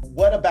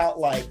 what about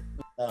like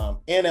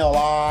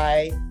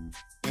NLI,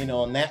 you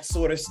know, and that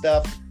sort of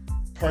stuff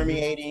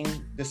permeating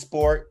the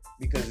sport?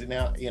 Because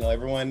now, you know,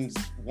 everyone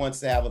wants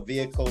to have a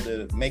vehicle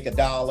to make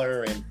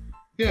 $1,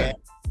 and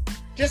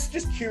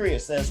just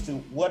curious as to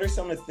what are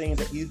some of the things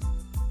that you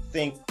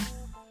think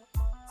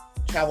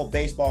travel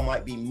baseball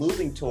might be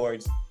moving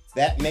towards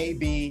that may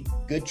be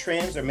good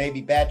trends or maybe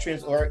bad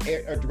trends or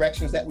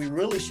directions that we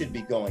really should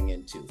be going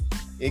into.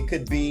 It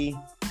could be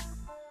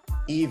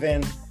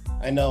even,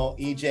 I know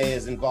EJ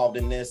is involved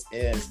in this,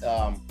 is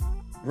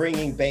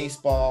bringing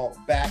baseball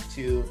back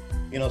to,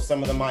 you know,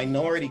 some of the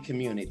minority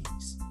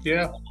communities.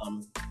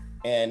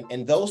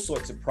 And those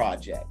sorts of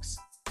projects.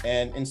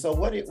 And so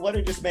what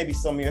are just maybe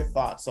some of your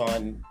thoughts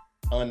on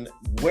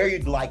where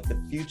you'd like the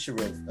future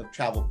of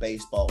travel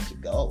baseball to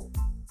go?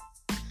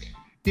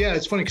 Yeah,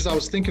 it's funny because I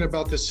was thinking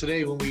about this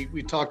today when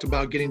we talked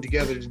about getting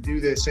together to do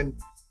this. And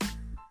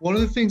one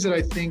of the things that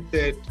I think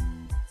that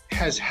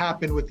has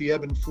happened with the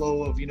ebb and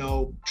flow of, you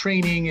know,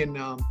 training and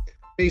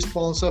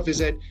baseball and stuff is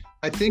that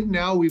I think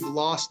now we've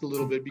lost a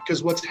little bit,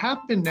 because what's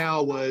happened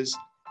now was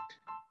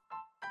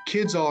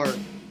kids are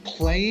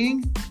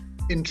playing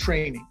and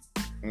training.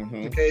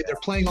 Okay, they're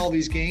playing all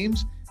these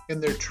games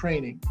and they're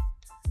training.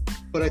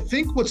 But I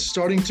think what's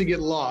starting to get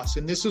lost,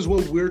 and this is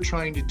what we're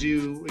trying to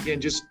do,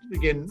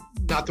 again,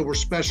 not that we're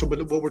special,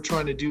 but what we're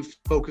trying to do,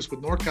 focus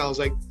with NorCal, is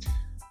like,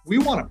 we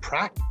want to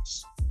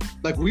practice.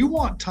 Like, we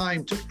want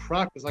time to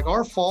practice. Like,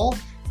 our fall,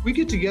 we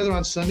get together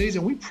on Sundays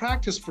and we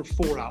practice for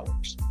 4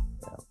 hours.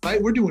 Right?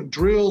 We're doing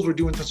drills, we're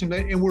doing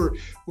something, and when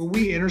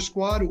we enter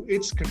squad,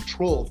 it's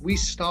controlled. We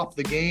stop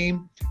the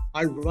game.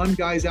 I run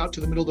guys out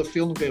to the middle of the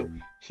field and go,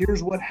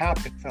 here's what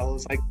happened,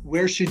 fellas. Like,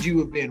 where should you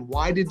have been?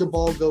 Why did the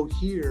ball go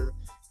here?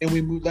 And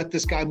we let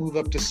this guy move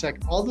up to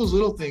second. All those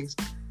little things.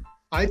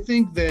 I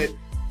think that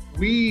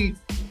we,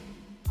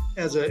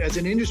 as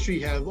an industry,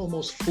 have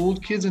almost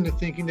fooled kids into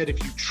thinking that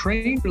if you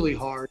train really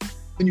hard,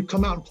 then you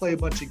come out and play a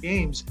bunch of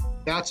games.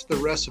 That's the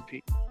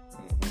recipe.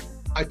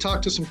 I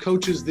talked to some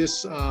coaches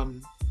this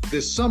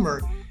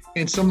summer,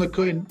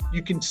 and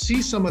you can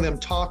see some of them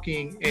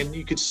talking, and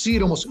you could see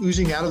it almost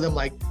oozing out of them,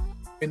 like,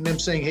 and them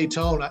saying, hey,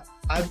 Tone,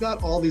 I've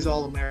got all these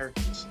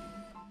All-Americans.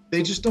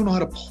 They just don't know how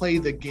to play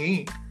the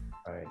game.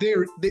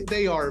 Right.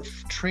 They are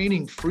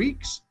training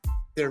freaks.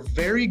 They're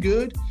very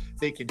good.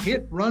 They can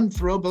hit, run,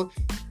 throw, but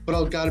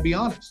I've got to be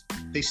honest,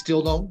 they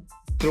still don't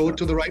throw it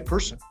to the right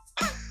person.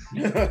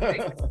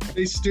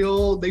 we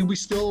still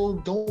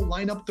don't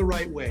line up the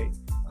right way.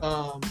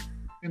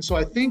 And so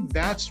I think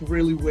that's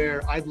really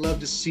where I'd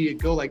love to see it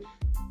go. Like,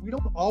 we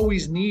don't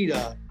always need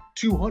a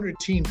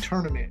 200-team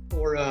tournament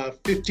or a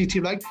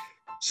 50-team. Like,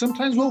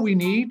 sometimes what we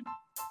need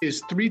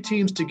is 3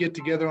 teams to get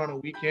together on a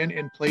weekend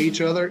and play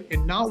each other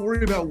and not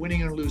worry about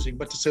winning or losing,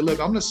 but to say, look,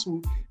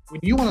 when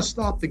you want to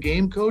stop the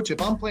game, coach, if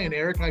I'm playing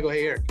Eric and I go,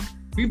 hey, Eric,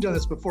 we've done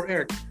this before.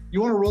 Eric,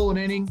 you want to roll an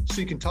inning so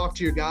you can talk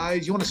to your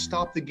guys? You want to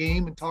stop the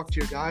game and talk to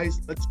your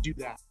guys? Let's do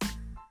that.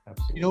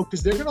 Absolutely. You know,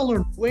 because they're going to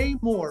learn way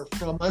more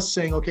from us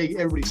saying, okay,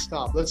 everybody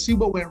stop. Let's see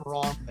what went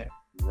wrong there.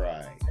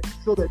 Right.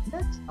 So that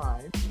next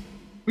time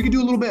we can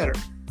do a little better.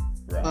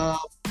 Right.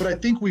 But I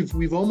think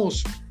we've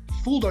almost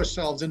fooled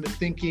ourselves into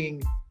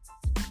thinking,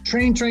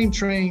 train,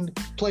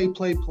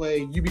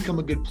 play, you become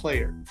a good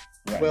player.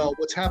 Right. Well,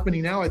 what's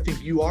happening now, I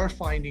think you are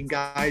finding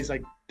guys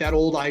like that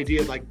old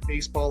idea of like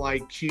baseball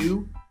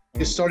IQ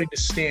is starting to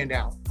stand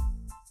out,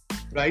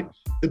 right?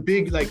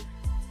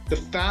 The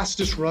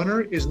fastest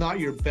runner is not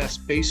your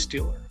best base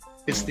stealer.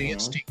 It's the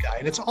instinct guy.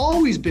 And it's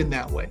always been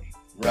that way,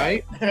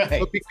 right?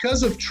 But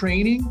because of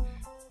training,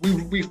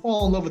 we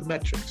fall in love with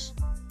metrics.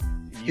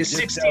 His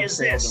 60 is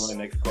this. The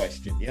next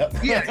question. Yep.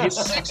 Yeah, his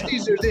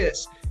 60s are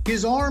this.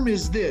 His arm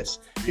is this.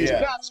 His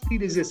bat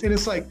speed is this. And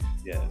it's like,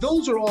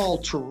 those are all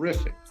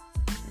terrific.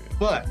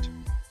 But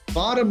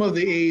bottom of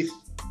the 8th,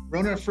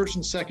 runner at first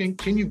and second,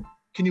 can you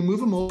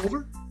move him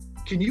over?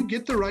 Can you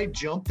get the right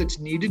jump that's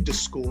needed to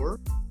score?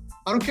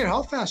 I don't care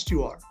how fast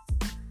you are.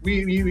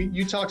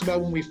 You talked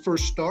about when we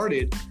first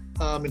started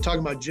and talking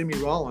about Jimmy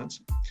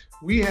Rollins.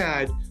 We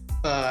had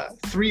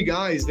 3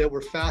 guys that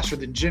were faster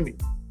than Jimmy,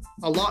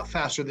 a lot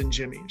faster than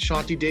Jimmy.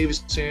 Shanti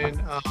Davison,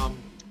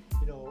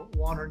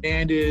 Juan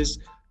Hernandez,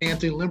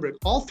 Anthony Limbrick.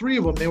 All 3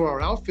 of them, they were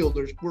our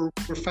outfielders, were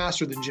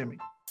faster than Jimmy,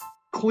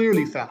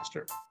 clearly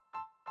faster.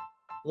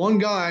 One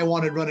guy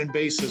wanted running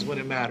bases when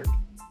it mattered,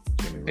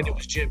 and it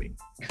was Jimmy,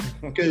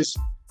 because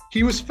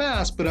he was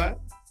fast, but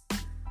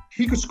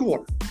he could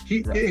score.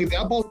 If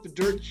that ball hit the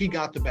dirt, he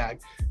got the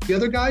bag. The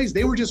other guys,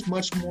 they were just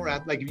much more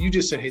like if you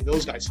just said, hey,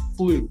 those guys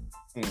flew.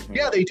 Mm-hmm.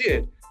 Yeah, they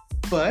did.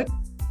 But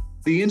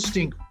the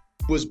instinct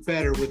was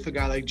better with a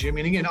guy like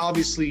Jimmy. And again,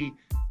 obviously,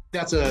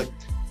 that's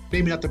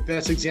maybe not the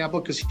best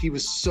example because he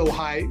was so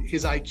high,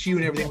 his IQ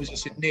and everything was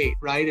just innate,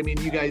 right? I mean,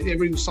 you guys,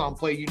 everybody who saw him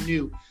play, you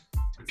knew.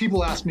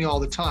 People ask me all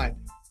the time,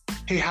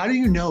 hey, how do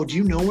you know? Do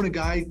you know when a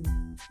guy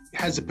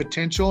has the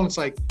potential? And it's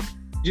like,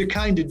 you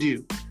kind of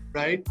do,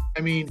 right?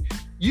 I mean,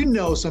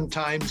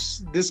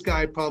 sometimes this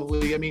guy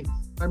probably, I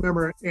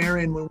remember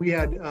Aaron, when we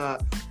had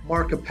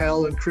Mark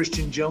Appel and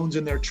Christian Jones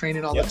in there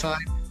training all the time.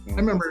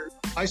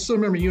 I still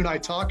remember you and I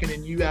talking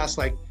and you asked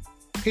like,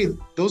 hey,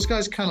 those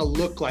guys kind of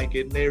look like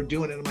it and they're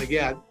doing it. I'm like,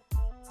 yeah,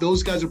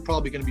 those guys are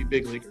probably going to be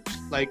big leaguers.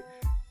 Like,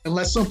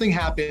 unless something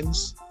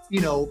happens,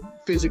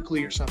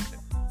 physically or something.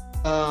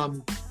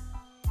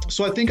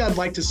 So I think I'd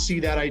like to see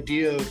that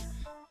idea of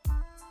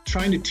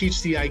trying to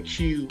teach the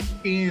IQ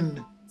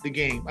in the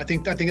game. I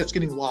think that's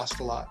getting lost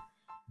a lot.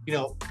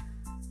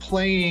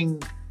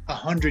 Playing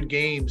 100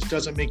 games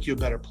doesn't make you a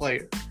better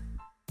player,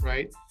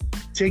 right?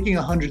 Taking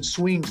 100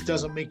 swings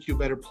doesn't make you a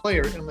better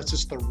player unless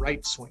it's the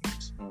right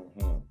swings.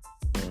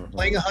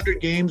 Playing 100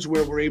 games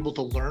where we're able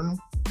to learn,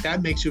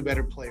 that makes you a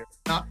better player,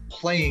 not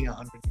playing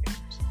 100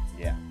 games.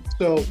 Yeah.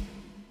 So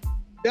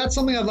that's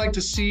something I'd like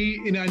to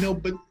see, and I know,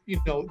 but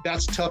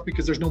that's tough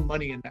because there's no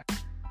money in that.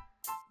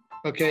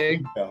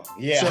 Okay.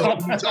 Yeah. So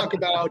we talk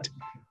about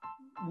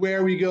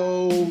where we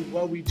go,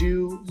 what we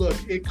do. Look,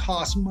 it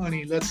costs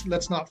money.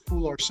 Let's not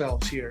fool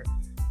ourselves here.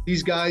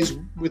 These guys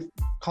with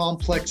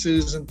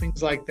complexes and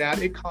things like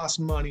that, it costs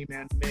money,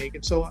 man, to make.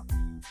 And so,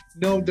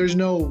 no, there's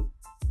no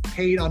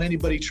hate on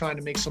anybody trying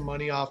to make some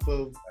money off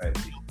of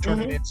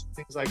tournaments and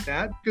things like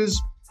that,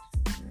 because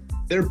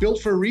they're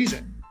built for a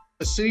reason.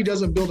 A city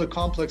doesn't build a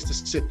complex to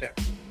sit there,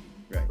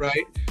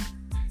 right?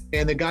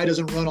 And the guy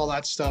doesn't run all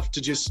that stuff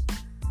to just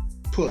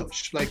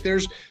push. Like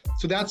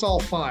so that's all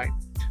fine.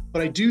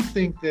 But I do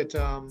think that,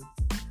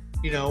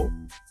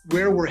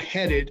 where we're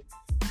headed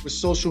with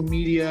social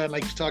media, and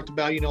like you talked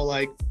about,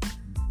 like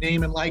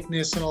name and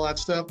likeness and all that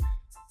stuff,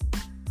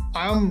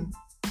 I don't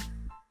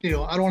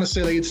want to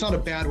say like it's not a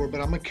bad word,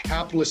 but I'm a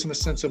capitalist in the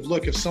sense of,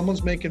 look, if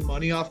someone's making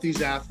money off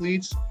these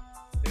athletes,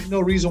 there's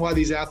no reason why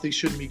these athletes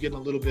shouldn't be getting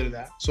a little bit of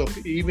that. So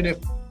even if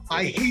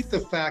I hate the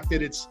fact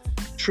that it's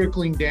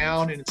trickling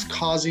down and it's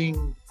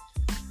causing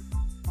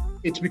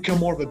it to become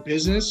more of a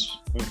business,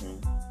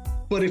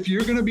 but if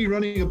you're going to be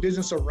running a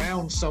business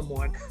around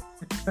someone,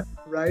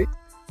 right?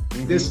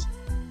 This,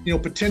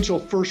 potential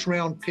first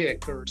round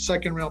pick or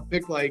second round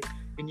pick,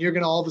 and you're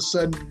going to all of a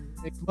sudden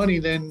make money,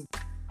 then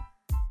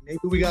maybe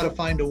we got to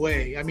find a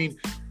way. I mean,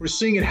 we're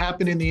seeing it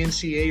happen in the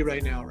NCAA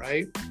right now,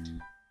 right?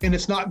 And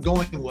it's not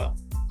going well.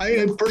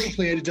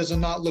 Personally, it does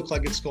not look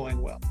like it's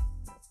going well.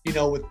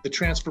 With the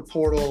transfer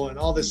portal and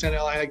all this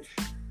NLI,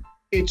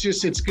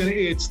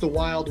 it's the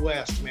Wild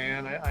West,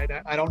 man. I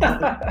don't know.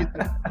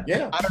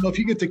 I don't know if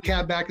you get the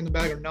cat back in the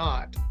bag or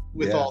not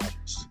with all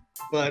this.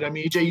 But I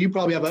mean, EJ, you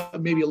probably have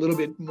maybe a little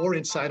bit more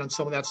insight on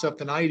some of that stuff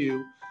than I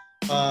do.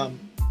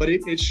 But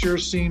it sure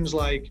seems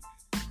like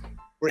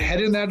we're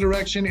headed in that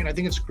direction, and I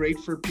think it's great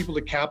for people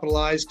to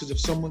capitalize, because if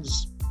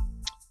someone's,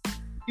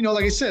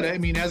 like I said, I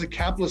mean, as a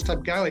capitalist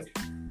type guy,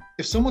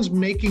 if someone's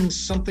making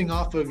something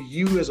off of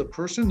you as a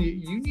person,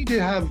 you need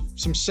to have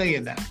some say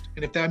in that.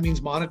 And if that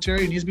means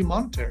monetary, it needs to be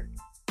monetary.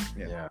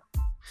 Yeah.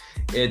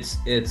 It's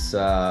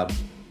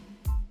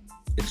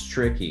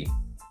tricky.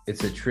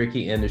 It's a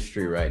tricky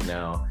industry right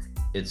now.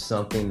 It's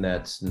something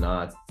that's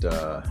not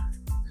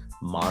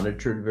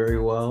monitored very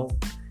well,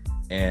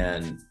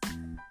 and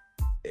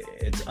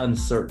it's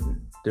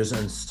uncertain. There's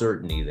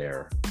uncertainty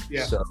there.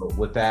 Yeah. So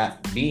with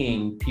that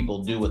being,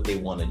 people do what they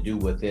want to do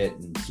with it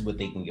and see what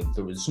they can get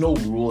through. There's no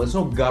rule. There's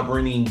no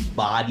governing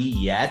body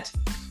yet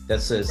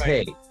that says,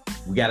 hey,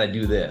 we got to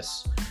do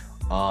this.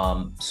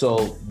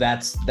 So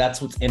that's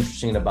what's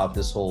interesting about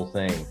this whole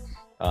thing.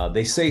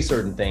 They say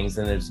certain things,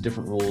 and there's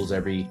different rules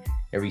every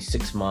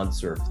 6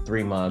 months or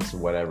 3 months or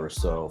whatever.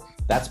 So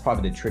that's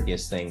probably the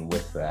trickiest thing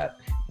with that,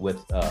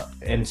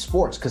 in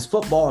sports, because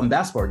football and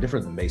basketball are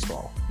different than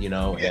baseball, and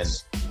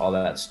all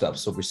that stuff.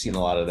 So we're seeing a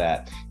lot of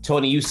that.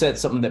 Tony, you said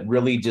something that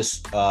really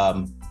just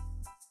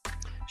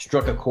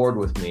struck a chord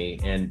with me,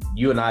 and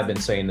you and I have been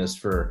saying this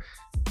for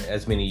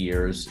as many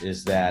years,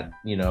 is that,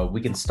 we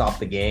can stop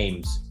the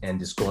games and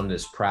just go into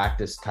this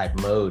practice type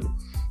mode.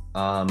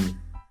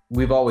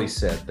 We've always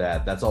said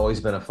that. That's always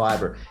been a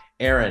fiber.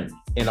 Aaron,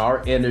 in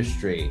our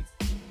industry,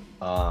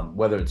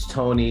 whether it's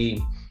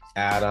Tony,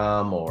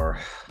 Adam, or,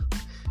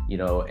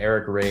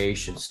 Eric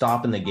Raish, and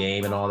stopping the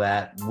game and all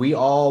that, we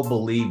all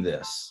believe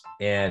this.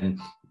 And,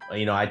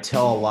 I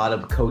tell a lot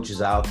of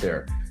coaches out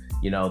there,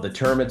 the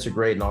tournaments are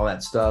great and all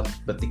that stuff,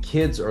 but the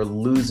kids are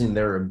losing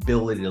their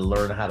ability to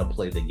learn how to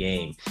play the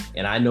game.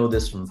 And I know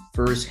this from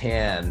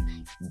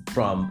firsthand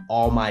from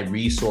all my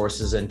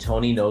resources, and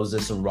Tony knows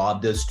this and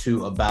Rob does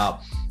too,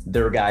 about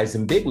their guys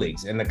in big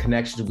leagues and the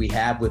connections we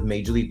have with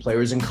major league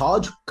players and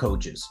college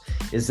coaches,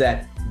 is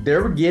that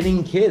they're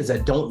getting kids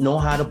that don't know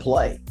how to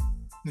play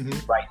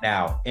right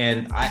now.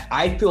 And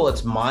I feel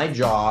it's my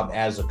job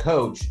as a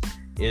coach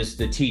is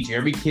to teach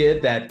every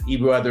kid that,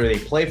 whether they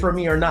play for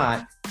me or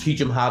not, teach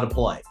them how to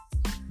play,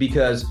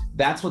 because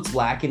that's what's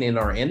lacking in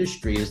our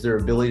industry, is their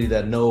ability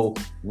to know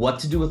what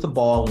to do with the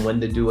ball and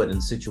when to do it in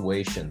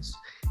situations.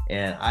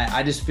 And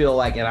I just feel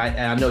like, and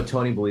I know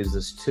Tony believes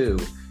this too,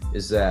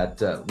 is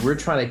that we're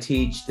trying to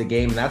teach the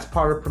game, and that's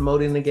part of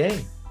promoting the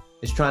game,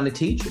 is trying to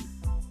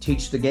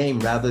teach the game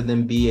rather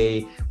than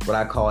be what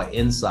I call an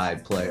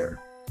inside player,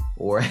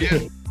 or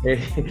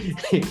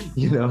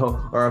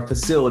or a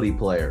facility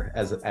player,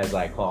 as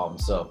I call them.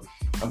 So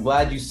I'm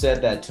glad you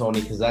said that,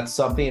 Tony, because that's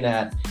something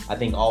that I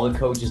think all the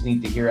coaches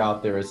need to hear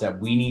out there, is that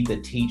we need to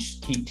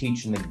keep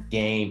teaching the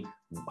game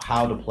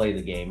how to play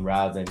the game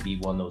rather than be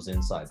one of those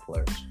inside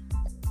players.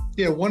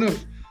 Yeah, I'm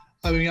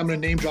going to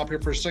name drop here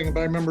for a second,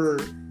 but I remember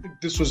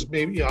this was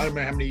maybe, I don't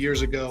remember how many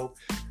years ago.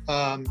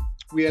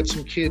 We had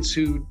some kids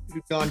who'd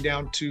gone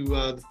down to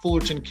the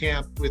Fullerton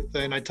camp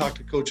and I talked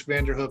to Coach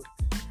Vanderhook.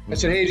 I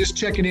said, hey, just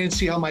checking in,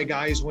 see how my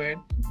guys went.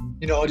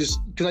 Just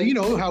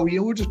because how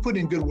we're just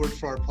putting in good word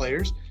for our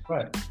players.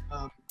 Right.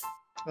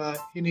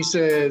 And he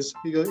says,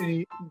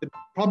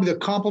 probably the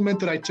compliment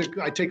that I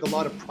take a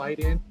lot of pride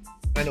in.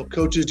 I know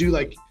coaches do,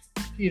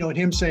 and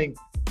him saying,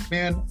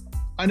 man,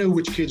 I know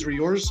which kids were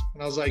yours.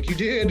 And I was like, you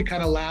did,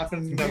 kind of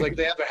laughing. I was like,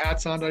 they have their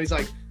hats on. And he's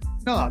like,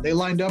 no, they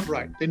lined up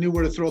right. They knew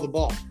where to throw the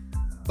ball.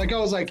 I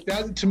was like,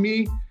 that to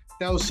me,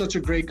 that was such a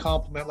great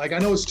compliment. I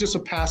know it's just a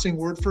passing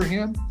word for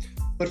him,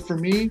 but for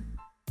me,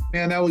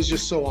 man, that was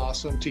just so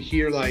awesome to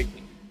hear,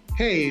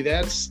 hey,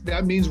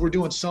 that means we're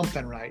doing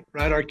something right?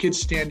 Our kids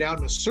stand out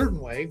in a certain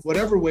way,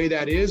 whatever way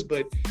that is.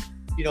 But,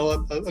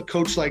 a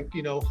coach like,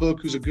 Hook,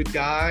 who's a good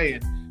guy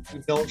and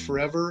we've known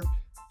forever,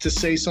 to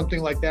say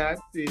something like that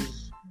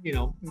is,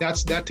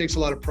 that takes a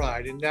lot of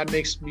pride. And that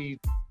makes me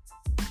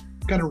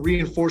kind of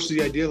reinforce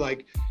the idea,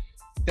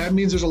 that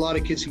means there's a lot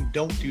of kids who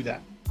don't do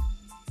that.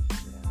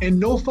 and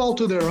no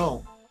fault of their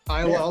own.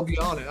 I'll be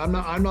honest.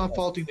 I'm not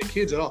faulting the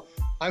kids at all.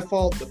 I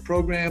fault the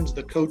programs,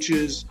 the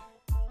coaches.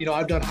 You know,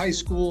 I've done high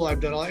school,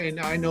 and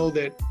I know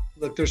that,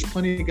 look, there's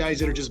plenty of guys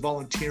that are just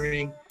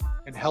volunteering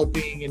and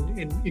helping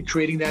and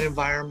creating that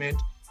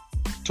environment.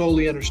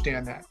 Totally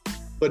understand that.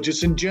 But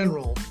just in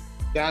general,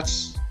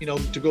 that's, you know,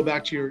 to go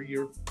back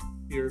to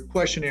your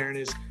question, Aaron,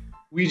 is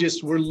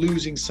we're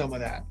losing some of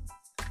that.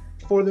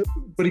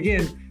 But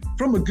again,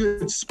 from a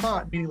good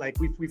spot, meaning like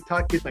we've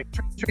taught kids like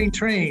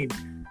train,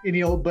 and,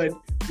 you know, but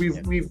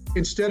we've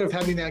instead of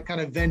having that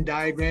kind of Venn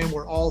diagram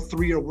where all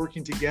three are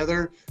working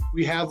together,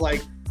 we have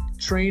like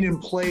train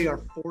and play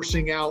are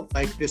forcing out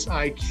like this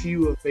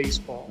IQ of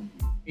baseball,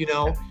 you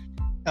know.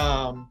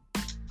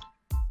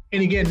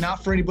 And again,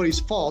 not for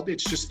anybody's fault,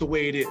 it's just the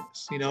way it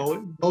is. You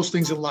know, most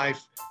things in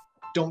life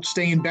don't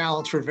stay in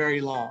balance for very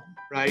long,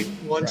 right?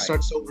 One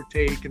starts to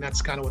overtake, and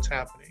that's kind of what's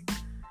happening.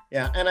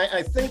 Yeah, and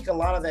I think a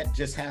lot of that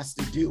just has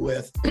to do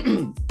with,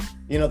 you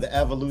know, the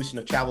evolution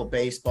of travel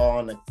baseball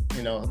and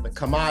the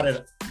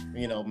commodity,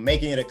 you know,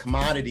 making it a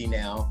commodity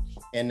now,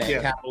 and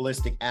that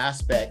capitalistic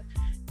aspect.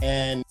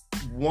 And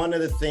one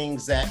of the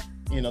things that,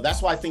 you know,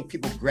 that's why I think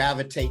people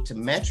gravitate to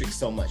metrics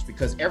so much,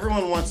 because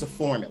everyone wants a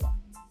formula.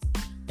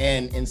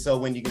 And so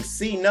when you can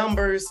see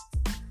numbers,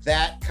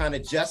 that kind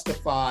of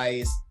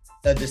justifies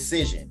a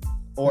decision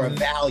or a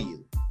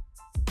value.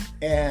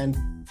 And,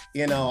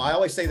 you know, I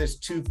always say there's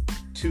two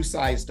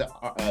sides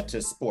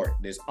to sport.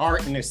 There's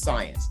art and there's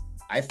science.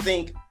 I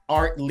think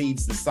art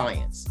leads the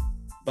science,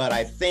 but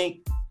I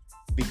think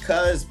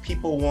because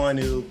people want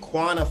to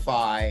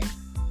quantify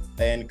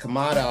and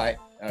commodify,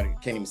 I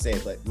can't even say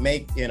it, but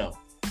make, you know,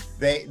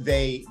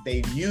 they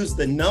use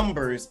the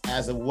numbers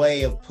as a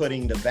way of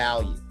putting the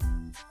value.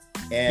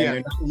 And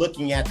they're not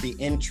looking at the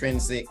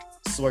intrinsic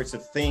sorts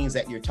of things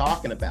that you're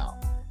talking about.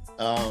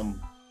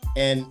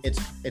 And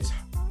it's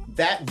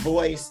that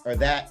voice, or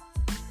that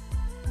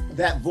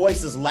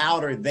voice is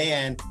louder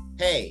than,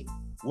 hey,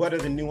 what are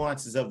the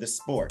nuances of the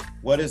sport?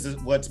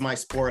 What's my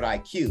sport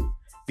IQ?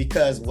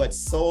 Because what's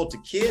sold to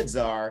kids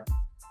are,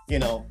 you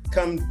know,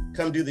 come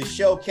do the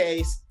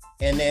showcase,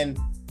 and then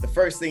the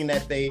first thing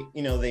that they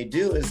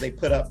do is they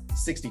put up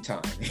 60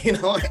 time, you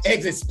know,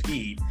 exit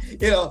speed,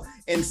 you know.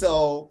 And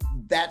so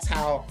that's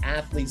how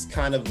athletes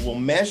kind of will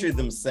measure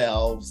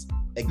themselves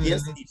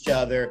against each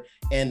other.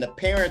 And the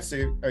parents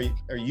are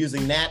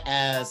using that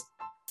as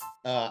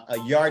a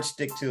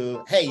yardstick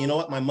to, hey, you know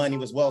what, my money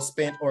was well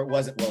spent or it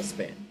wasn't well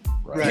spent.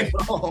 Right.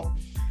 You know?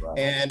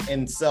 Right.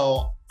 And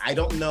so I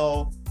don't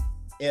know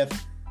if,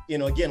 you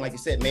know, again, like you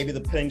said, maybe the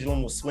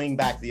pendulum will swing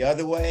back the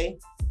other way,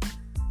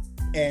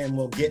 and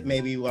we'll get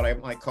maybe what I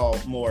might call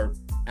more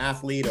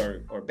athlete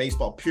or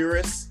baseball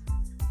purists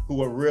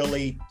who are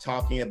really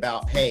talking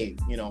about, hey,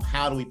 you know,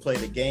 how do we play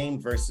the game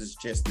versus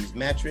just these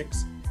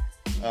metrics?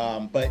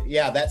 But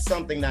yeah, that's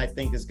something that I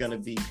think is going to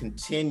be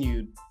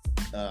continued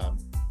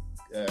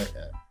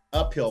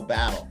uphill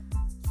battle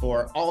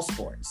for all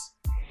sports.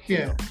 Yeah,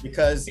 you know,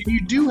 because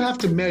you do have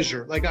to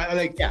measure. Like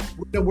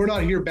we're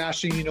not here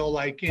bashing, you know,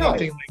 like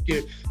anything like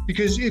it.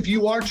 Because if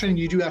you are training,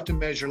 you do have to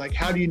measure. Like,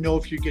 how do you know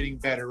if you're getting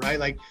better, right?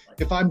 Like,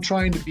 if I'm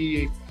trying to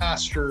be a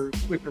faster,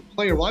 quicker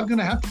player, well, I'm going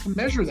to have to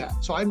measure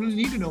that. So I'm going to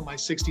need to know my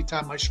 60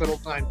 time, my shuttle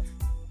time.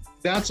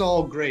 That's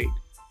all great.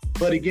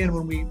 But again,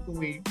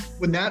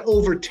 when that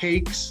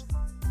overtakes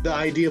the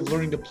idea of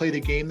learning to play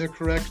the game the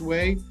correct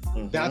way,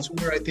 that's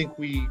where I think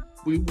we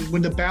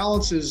when the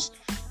balance is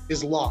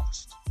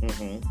lost.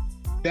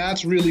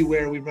 That's really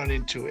where we run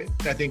into it.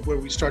 I think where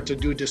we start to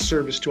do a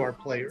disservice to our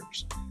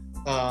players.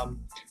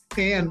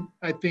 And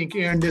I think,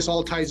 Aaron, this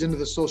all ties into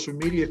the social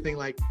media thing.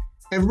 Like,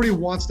 everybody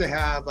wants to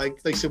have, like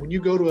I said, when you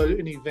go to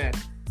an event,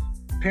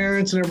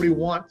 parents and everybody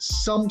want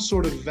some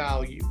sort of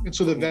value. And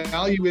so the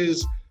value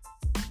is,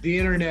 the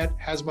internet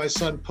has my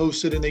son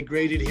posted and they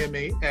graded him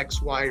a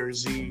X, Y, or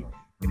Z,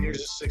 and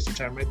here's a 60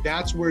 time, right?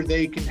 That's where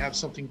they can have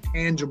something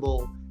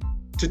tangible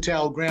to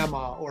tell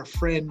grandma or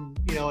friend,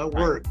 you know, at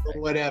work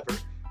or whatever.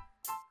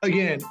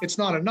 Again, it's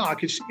not a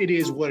knock. It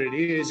is what it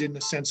is, in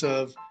the sense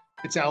of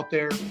it's out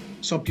there.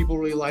 Some people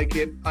really like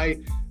it.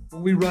 When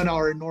we run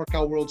our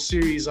NorCal World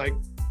Series, like,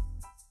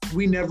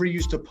 we never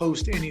used to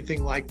post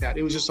anything like that.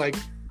 It was just like,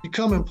 you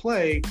come and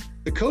play,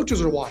 the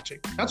coaches are watching.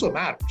 That's what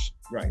matters.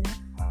 Right.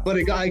 But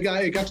it got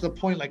to the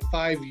point like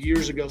 6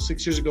 years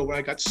ago, where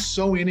I got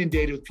so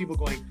inundated with people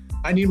going,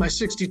 I need my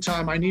 60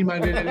 time, I need all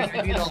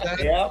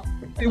that.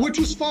 Which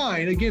was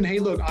fine. Again, hey,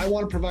 look, I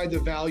want to provide the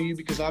value,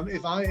 because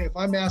if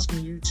I'm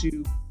asking you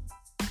to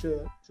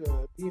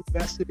be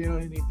invested in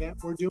an event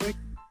we're doing,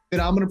 then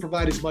I'm going to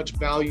provide as much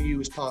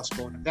value as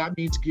possible. And if that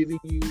means giving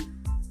you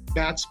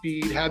bat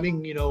speed,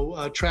 having, you know,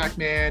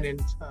 TrackMan and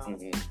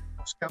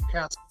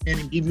Scoutcast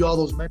and give you all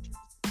those metrics,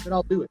 then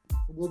I'll do it.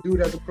 We'll do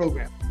it as a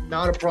program.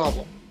 Not a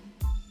problem.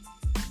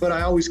 But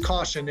I always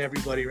caution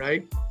everybody,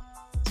 right?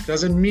 It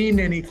doesn't mean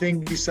anything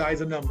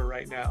besides a number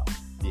right now,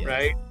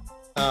 right?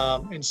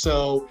 And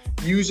so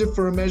use it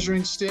for a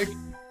measuring stick.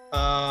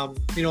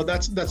 You know,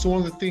 that's one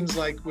of the things,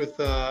 like with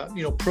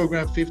you know,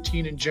 Program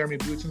 15 and Jeremy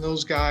Booth and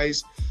those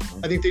guys.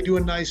 I think they do a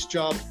nice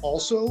job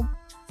also.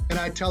 and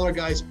I tell our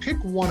guys, pick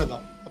one of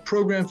them, a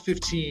program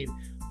 15,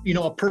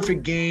 a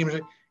perfect game,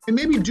 and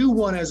maybe do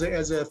one as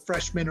a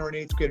freshman or an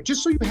 8th grader,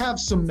 just so you have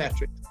some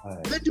metrics.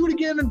 Right. Then do it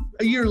again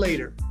a year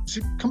later.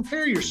 So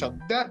compare yourself.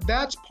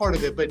 That's part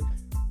of it. But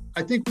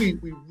I think we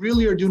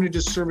really are doing a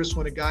disservice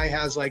when a guy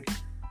has like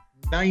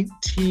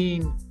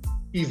 19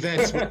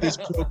 events with this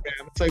program.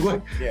 It's like,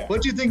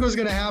 what do you think was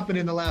going to happen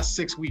in the last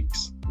 6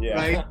 weeks? Yeah.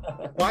 Right?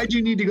 Why'd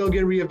you need to go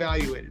get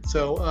reevaluated?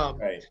 So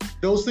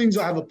those things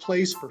have a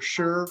place for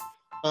sure.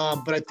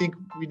 But I think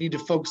we need to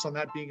focus on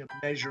that being a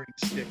measuring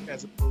stick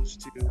as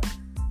opposed to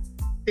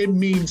it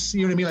means,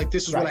 you know what I mean? Like,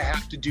 this is what I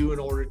have to do in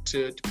order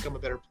to become a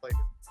better player.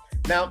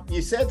 Now,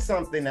 you said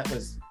something that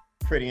was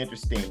pretty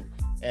interesting.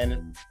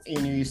 And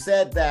you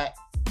said that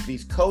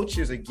these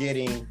coaches are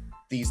getting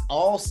these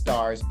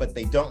all-stars, but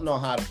they don't know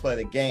how to play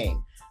the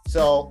game.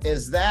 So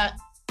is that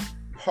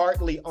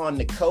partly on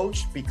the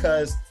coach?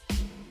 Because,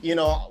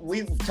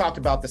 we've talked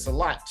about this a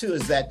lot too,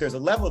 is that there's a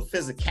level of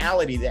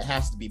physicality that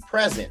has to be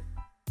present.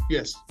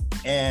 Yes.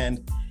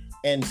 And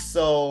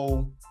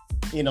so,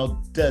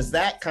 does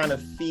that kind of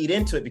feed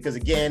into it? Because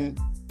again,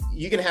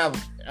 you can have,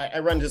 I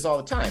run this all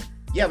the time.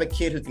 You have a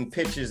kid who can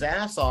pitch his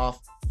ass off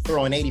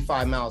throwing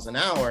 85 miles an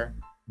hour,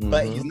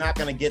 but he's not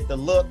going to get the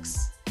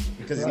looks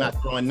because he's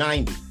not throwing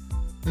 90,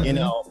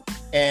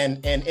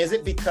 and is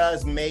it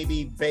because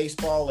maybe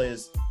baseball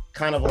is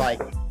kind of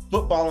like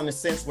football in the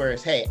sense where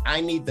it's, hey,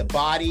 I need the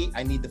body,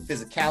 I need the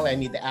physicality, I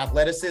need the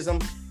athleticism.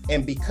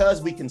 And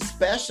because we can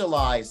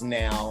specialize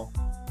now,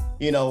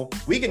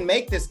 we can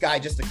make this guy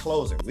just a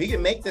closer. We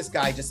can make this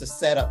guy just a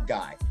setup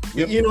guy.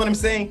 Yep. You know what I'm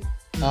saying?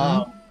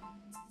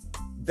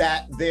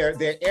 That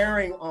they're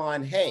erring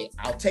on, hey,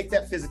 I'll take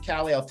that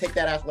physicality, I'll take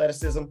that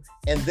athleticism,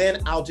 and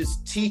then I'll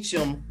just teach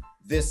them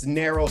this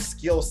narrow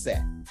skill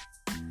set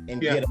and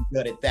get them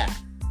good at that.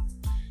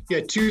 Yeah,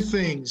 2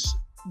 things.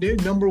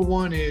 Number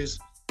one is,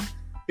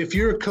 if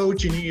you're a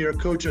coach and you're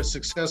a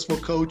successful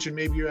coach, and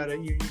maybe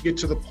you get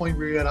to the point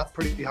where you're at a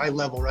pretty high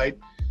level, right?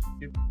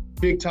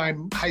 Big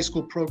time high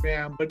school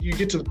program, but you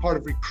get to the part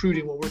of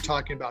recruiting, what we're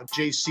talking about,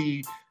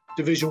 JC,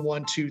 Division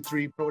 1, 2,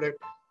 3, pro, whatever.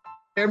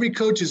 Every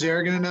coach is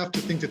arrogant enough to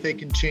think that they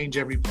can change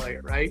every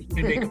player, right?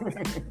 And make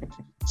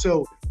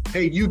so,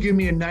 hey, you give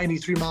me a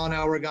 93 mile an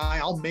hour guy,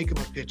 I'll make him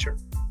a pitcher.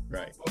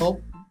 Right. Well,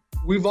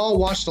 we've all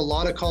watched a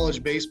lot of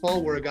college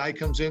baseball where a guy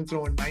comes in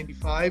throwing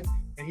 95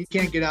 and he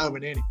can't get out of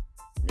an inning.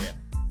 Yeah.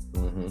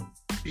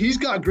 He's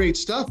got great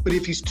stuff, but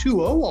if he's 2-0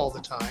 all the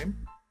time,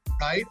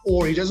 right?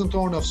 Or he doesn't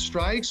throw enough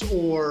strikes,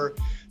 or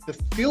the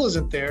feel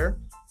isn't there.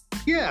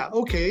 Yeah,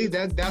 okay,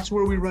 that's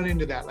where we run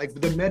into that. Like,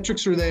 the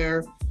metrics are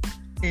there,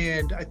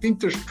 and I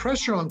think there's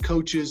pressure on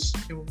coaches.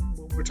 And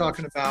when we're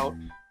talking about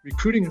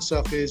recruiting and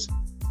stuff, is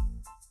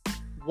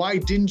why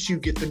didn't you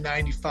get the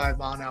 95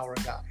 mile an hour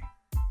guy?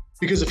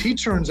 Because if he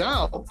turns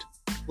out,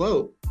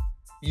 whoa,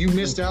 you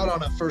missed out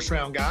on a first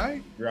round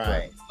guy,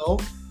 right?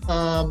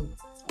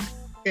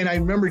 And I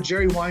remember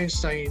Jerry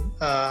Weinstein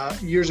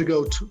years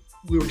ago.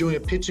 We were doing a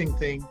pitching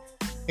thing,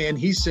 and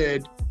he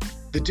said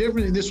the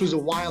difference, and this was a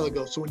while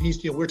ago. So when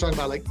we're talking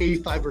about like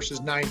 85 versus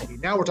 90.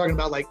 Now we're talking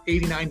about like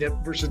 89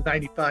 versus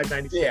 95,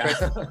 96.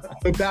 Yeah.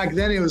 But back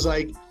then it was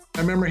like, I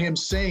remember him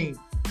saying,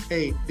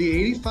 hey, the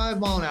 85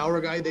 mile an hour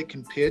guy that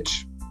can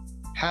pitch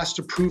has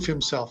to prove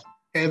himself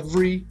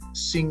every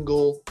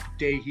single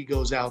day he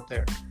goes out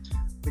there.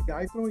 The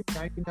guy throwing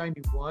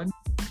 90-91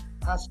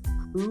 has to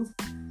prove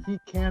he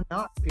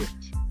cannot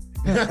pitch.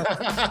 In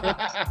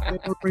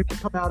order for him to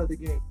come out of the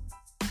game.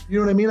 You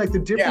know what I mean? Like, the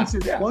difference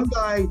is one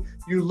guy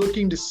you're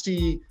looking to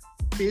see,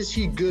 is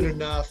he good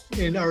enough?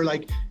 Or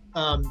like,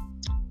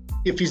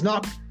 if he's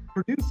not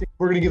producing,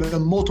 we're going to give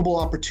him multiple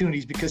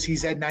opportunities because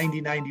he's at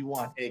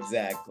 90-91.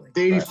 Exactly.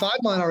 The 85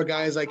 mile an hour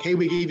guy is like, hey,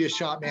 we gave you a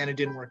shot, man. It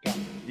didn't work out.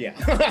 Yeah.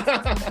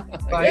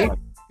 Right? Yeah.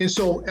 And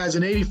so as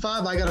an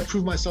 85, I got to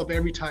prove myself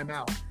every time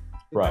out.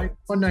 The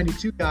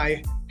 192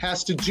 guy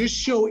has to just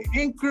show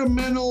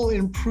incremental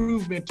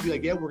improvement to be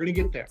like, yeah, we're going to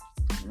get there.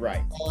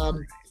 Right.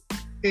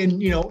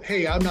 And,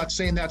 hey, I'm not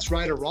saying that's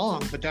right or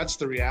wrong, but that's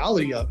the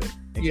reality of it,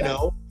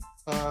 Exactly.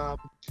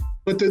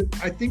 But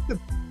I think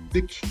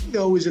the key,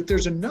 though, is that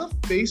there's enough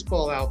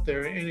baseball out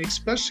there, and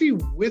especially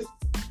with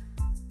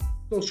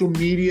social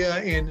media,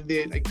 and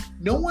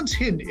no one's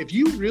hidden. If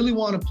you really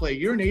want to play,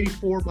 you're an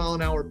 84 mile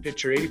an hour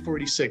pitcher, 84,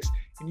 86,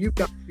 and you've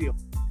got feel.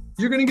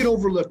 You're going to get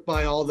overlooked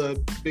by all the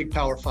big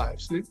power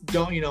fives.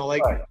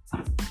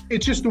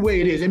 It's just the way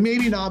it is. And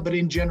maybe not, but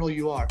in general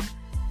you are.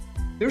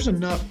 There's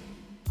enough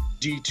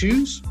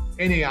D2s,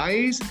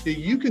 NAIAs that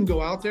you can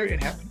go out there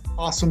and have an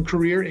awesome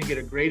career and get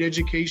a great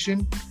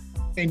education.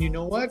 And you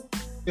know what?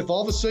 If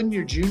all of a sudden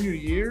your junior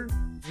year,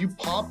 you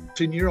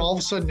popped and you're all of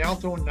a sudden now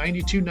throwing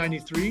 92,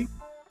 93,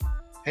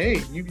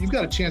 hey, you've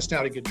got a chance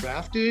now to get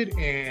drafted.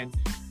 And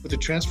with the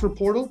transfer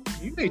portal,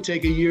 you may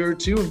take a year or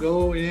two and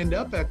go and end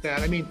up at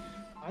that. I mean,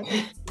 I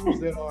think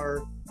schools that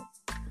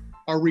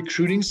are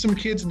recruiting some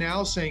kids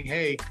now saying,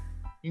 hey,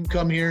 you can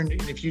come here and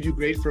if you do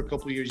great for a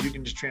couple of years, you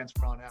can just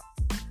transfer on out.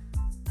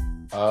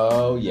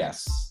 Oh,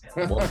 yes.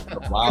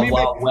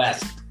 Wild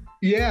West.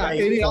 Yeah.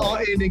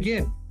 And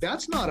again,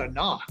 that's not a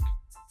knock.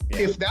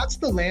 If that's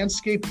the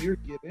landscape you're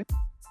given,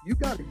 you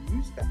got to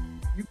use that.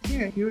 You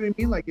can't, you know what I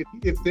mean? Like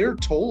if they're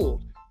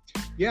told,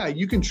 yeah,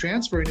 you can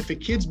transfer. And if a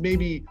kid's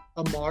maybe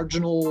a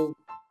marginal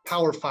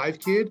Power 5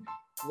 kid,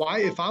 why,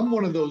 if I'm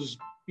one of those,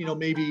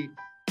 maybe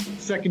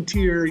second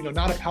tier,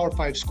 not a Power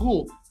 5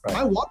 school, right.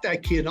 I want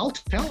that kid and I'll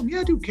tell him,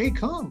 yeah, dude, okay,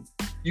 come.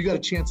 You got a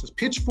chance to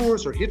pitch for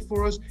us or hit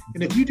for us.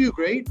 And if you do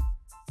great,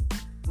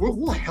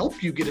 we'll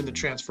help you get in the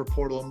transfer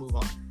portal and move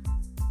on.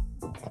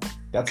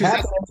 That's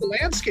the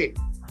landscape.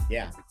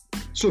 Yeah.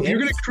 So if you're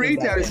going to create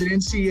that as an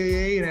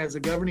NCAA and as a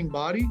governing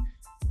body,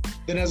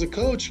 then as a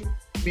coach,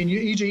 I mean,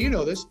 EJ, you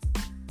know this,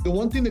 the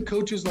one thing that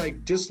coaches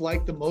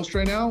dislike the most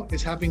right now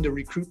is having to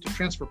recruit the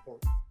transfer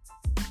portal.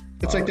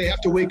 It's like they have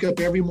to wake up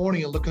every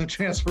morning and look in the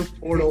transfer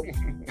portal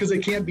because they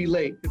can't be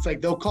late. It's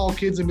like they'll call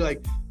kids and be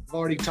like, I've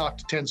already talked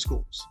to 10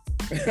 schools.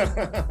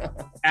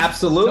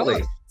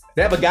 Absolutely.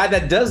 They have a guy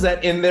that does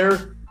that in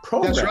their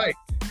program. That's right.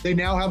 They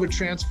now have a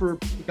transfer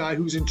guy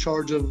who's in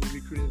charge of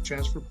recruiting the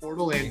transfer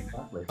portal. And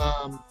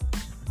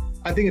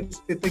I think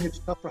it's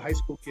tough for high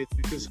school kids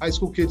because high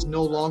school kids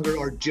no longer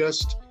are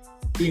just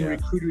being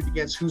recruited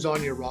against who's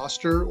on your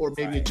roster or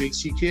maybe a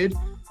JC kid.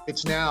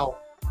 It's now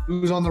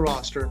who's on the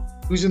roster,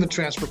 who's in the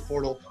transfer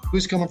portal,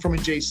 who's coming from a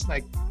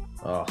JC.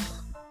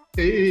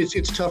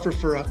 It's tougher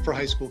for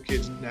high school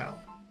kids now.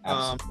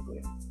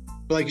 Absolutely.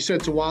 But like you said,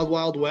 it's a wild,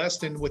 wild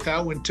west, and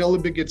until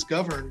it gets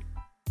governed,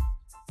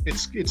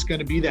 it's going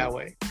to be that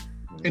way.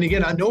 And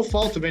again, on no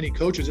fault of any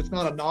coaches, it's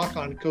not a knock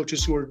on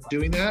coaches who are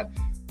doing that.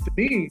 To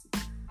me,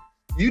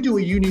 you do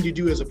what you need to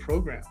do as a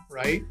program,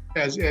 right?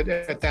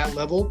 At that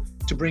level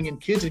to bring in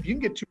kids. If you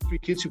can get 2 or 3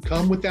 kids who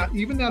come with that,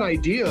 even that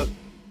idea of,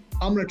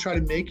 I'm going to try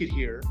to make it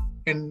here,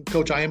 and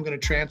coach, I am going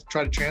to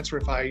try to transfer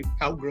if I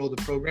outgrow the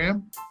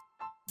program.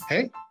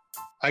 Hey,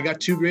 I got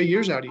 2 great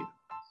years out of you,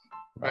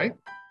 right?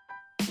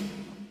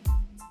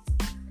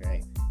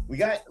 Okay, we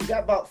got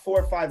about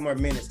 4 or 5 more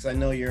minutes because I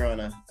know you're on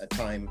a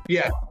time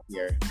here.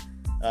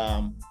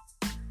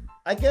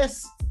 I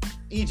guess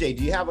EJ,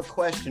 do you have a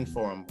question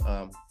for him?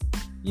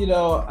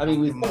 I mean,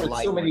 we've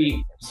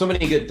covered so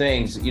many good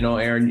things,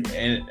 Aaron,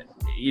 and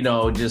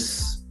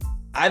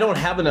I don't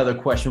have another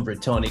question for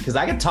Tony because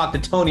I could talk to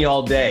Tony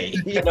all day,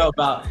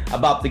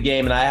 about the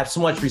game, and I have so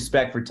much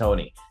respect for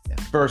Tony.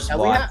 First of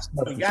all,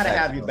 we got to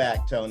have you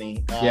back,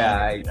 Tony.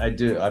 I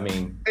do. I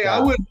mean, hey,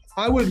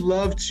 I would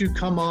love to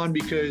come on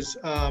because,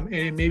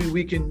 and maybe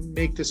we can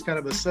make this kind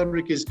of a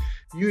subject. Is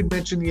you had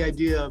mentioned the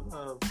idea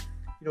of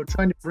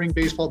trying to bring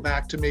baseball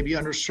back to maybe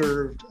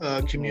underserved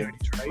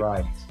communities,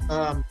 right?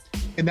 Right.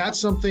 And that's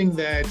something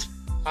that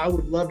I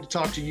would love to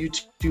talk to you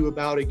two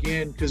about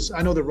again, because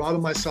I know that Rob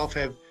and myself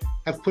have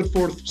put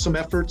forth some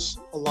efforts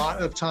a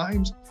lot of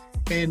times.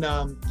 And,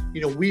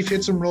 we've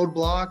hit some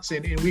roadblocks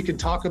and we can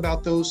talk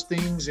about those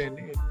things and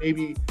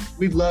maybe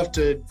we'd love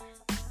to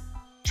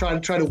try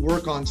to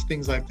work on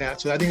things like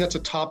that. So I think that's a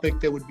topic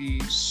that would be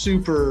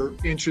super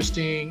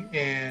interesting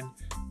and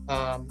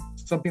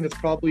something that's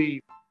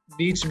probably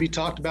needs to be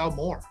talked about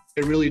more.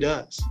 It really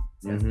does.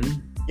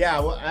 Mm-hmm. Yeah,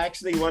 well,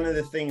 actually, one of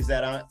the things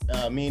that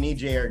me and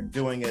EJ are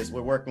doing is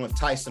we're working with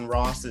Tyson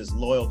Ross's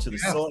Loyal to the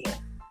Soil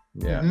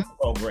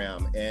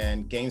program,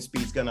 and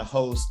GameSpeed's going to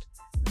host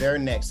their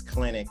next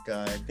clinic.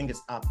 I think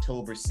it's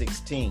October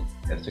 16th.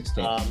 That's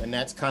 16th. And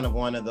that's kind of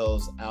one of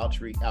those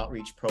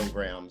outreach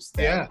programs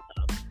that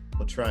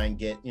will try and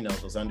get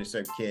those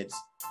underserved kids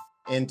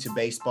into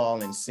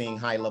baseball and seeing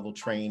high-level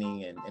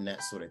training and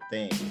that sort of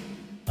thing.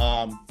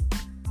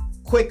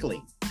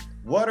 Quickly,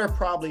 what are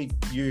probably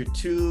your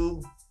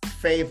 2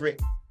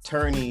 favorite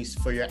tourneys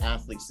for your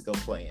athletes to go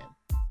play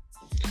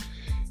in?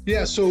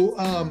 Yeah, so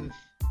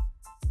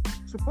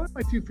probably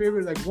my 2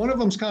 favorite, one of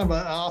them's kind of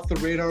an off the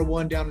radar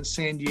one down in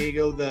San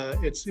Diego.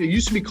 It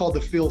used to be called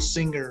the Phil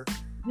Singer.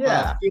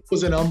 Yeah. Phil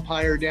was an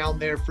umpire down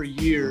there for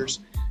years.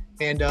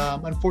 And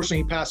unfortunately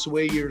he passed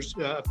away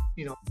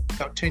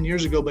about 10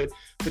 years ago, but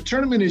the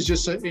tournament is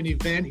just an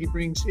event.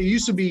 It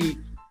used to be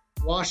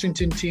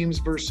Washington teams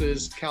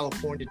versus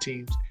California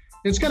teams.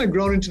 And it's kind of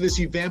grown into this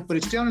event, but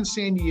it's down in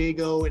San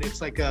Diego, and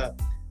it's like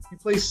you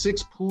play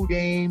 6 pool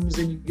games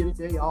and you get a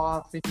day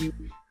off, and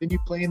you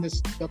play in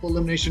this double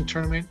elimination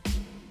tournament.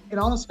 And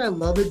honestly, I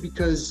love it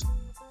because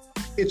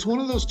it's one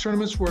of those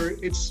tournaments where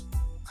it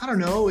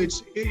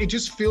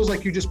just feels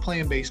like you're just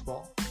playing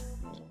baseball,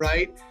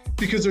 right?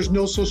 Because there's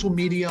no social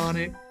media on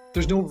it,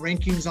 there's no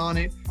rankings on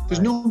it, there's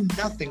no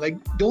nothing. Like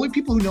the only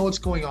people who know what's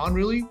going on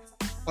really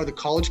are the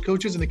college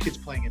coaches and the kids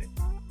playing in it.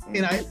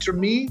 And to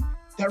me,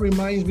 that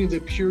reminds me of the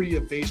purity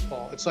of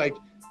baseball. It's like,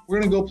 we're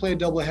going to go play a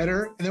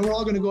doubleheader, and then we're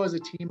all going to go as a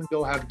team and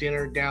go have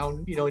dinner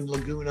down, in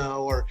Laguna,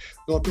 or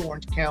go up to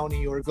Orange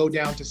County, or go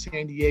down to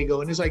San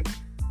Diego. And it's like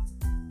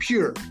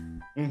pure,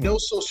 no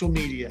social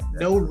media,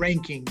 no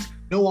rankings,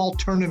 no all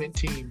tournament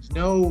teams,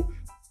 none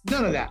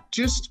of that.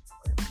 Just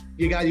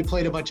you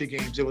played a bunch of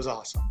games. It was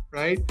awesome,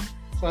 right?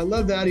 So I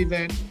love that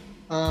event.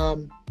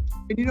 And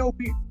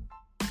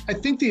I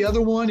think the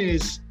other one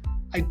is,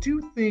 I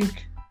do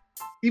think,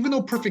 even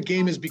though Perfect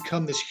Game has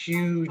become this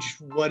huge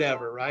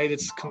whatever, right?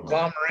 It's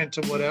conglomerate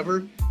to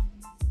whatever.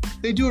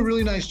 They do a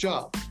really nice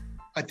job.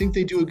 I think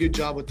they do a good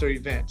job with their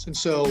events. And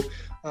so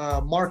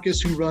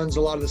Marcus, who runs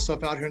a lot of the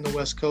stuff out here in the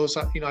West Coast,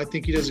 I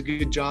think he does a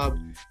good job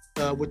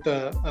with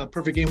the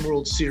Perfect Game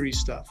World Series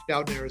stuff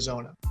out in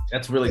Arizona.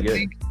 That's really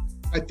good.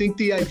 I think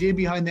the idea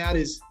behind that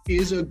is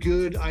a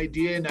good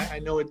idea, and I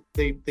know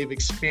they've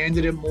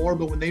expanded it more.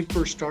 But when they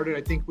first started,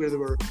 I think where there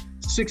were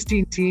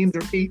 16 teams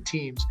or 8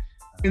 teams,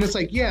 and it's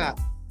like, yeah,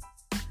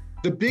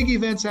 the big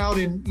events out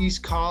in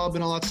East Cobb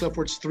and all that stuff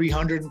where it's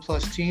 300 and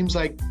plus teams.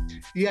 Like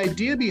the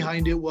idea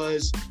behind it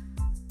was,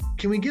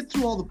 can we get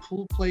through all the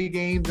pool play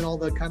games and all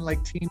the kind of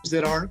like teams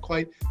that aren't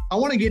quite? I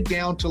want to get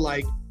down to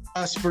like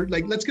us for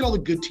like, let's get all the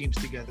good teams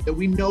together that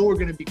we know are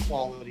going to be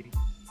quality.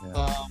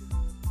 Yeah.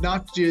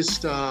 Not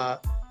just,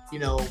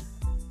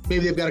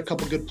 maybe they've got a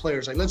couple good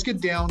players. Like, let's get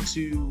down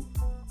to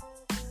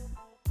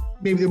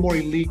maybe the more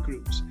elite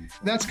groups. And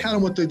that's kind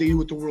of what they do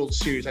with the World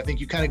Series. I think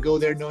you kind of go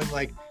there knowing,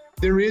 like,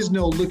 there is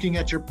no looking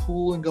at your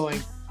pool and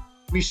going,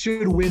 we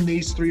should win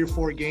these 3 or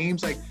 4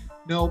 games. Like,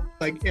 no,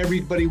 like,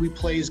 everybody we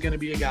play is going to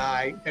be a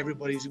guy.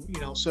 Everybody's,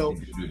 so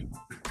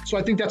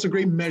I think that's a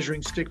great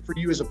measuring stick for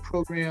you as a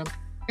program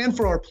and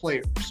for our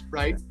players,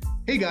 right?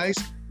 Hey, guys,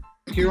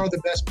 here are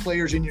the best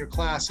players in your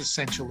class,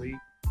 essentially.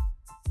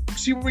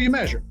 See where you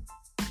measure.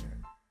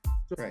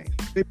 Right.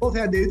 They both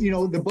had,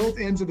 the both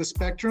ends of the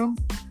spectrum.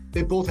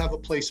 They both have a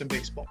place in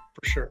baseball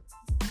for sure.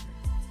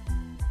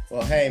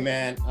 Well, hey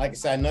man, like I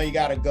said, I know you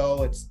got to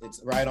go. It's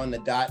right on the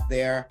dot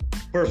there.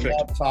 Perfect. I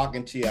love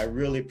talking to you. I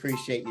really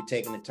appreciate you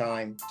taking the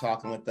time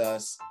talking with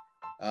us.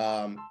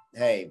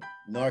 Hey,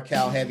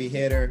 NorCal heavy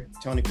hitter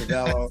Tony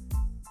Crivello.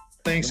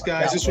 Thanks,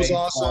 guys. This was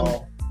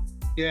awesome.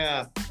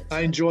 Yeah,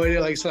 I enjoyed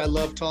it. Like I said, I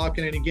love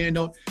talking. And again,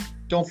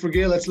 don't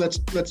forget.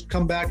 Let's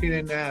come back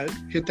and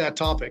hit that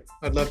topic.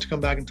 I'd love to come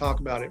back and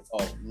talk about it.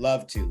 Oh,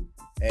 love to.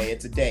 Hey,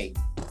 it's a date.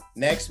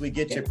 Next, we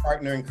get your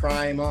partner in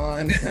crime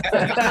on.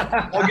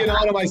 I'll get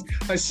on him.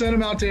 I sent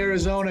him out to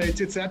Arizona.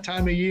 It's that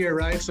time of year,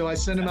 right? So I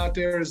send him out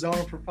to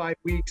Arizona for 5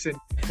 weeks and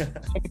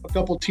a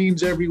couple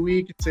teams every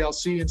week and say, I'll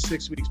see you in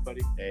 6 weeks,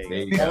 buddy. There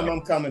you go.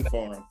 I'm coming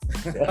for him.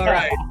 All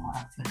right.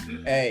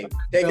 Hey,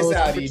 take us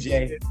out,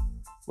 EJ.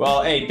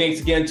 Well, hey,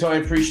 thanks again,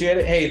 Tony. Appreciate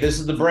it. Hey, this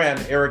is the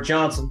brand, Eric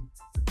Johnson.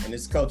 And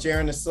this is Coach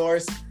Aaron the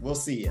Source. We'll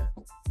see you.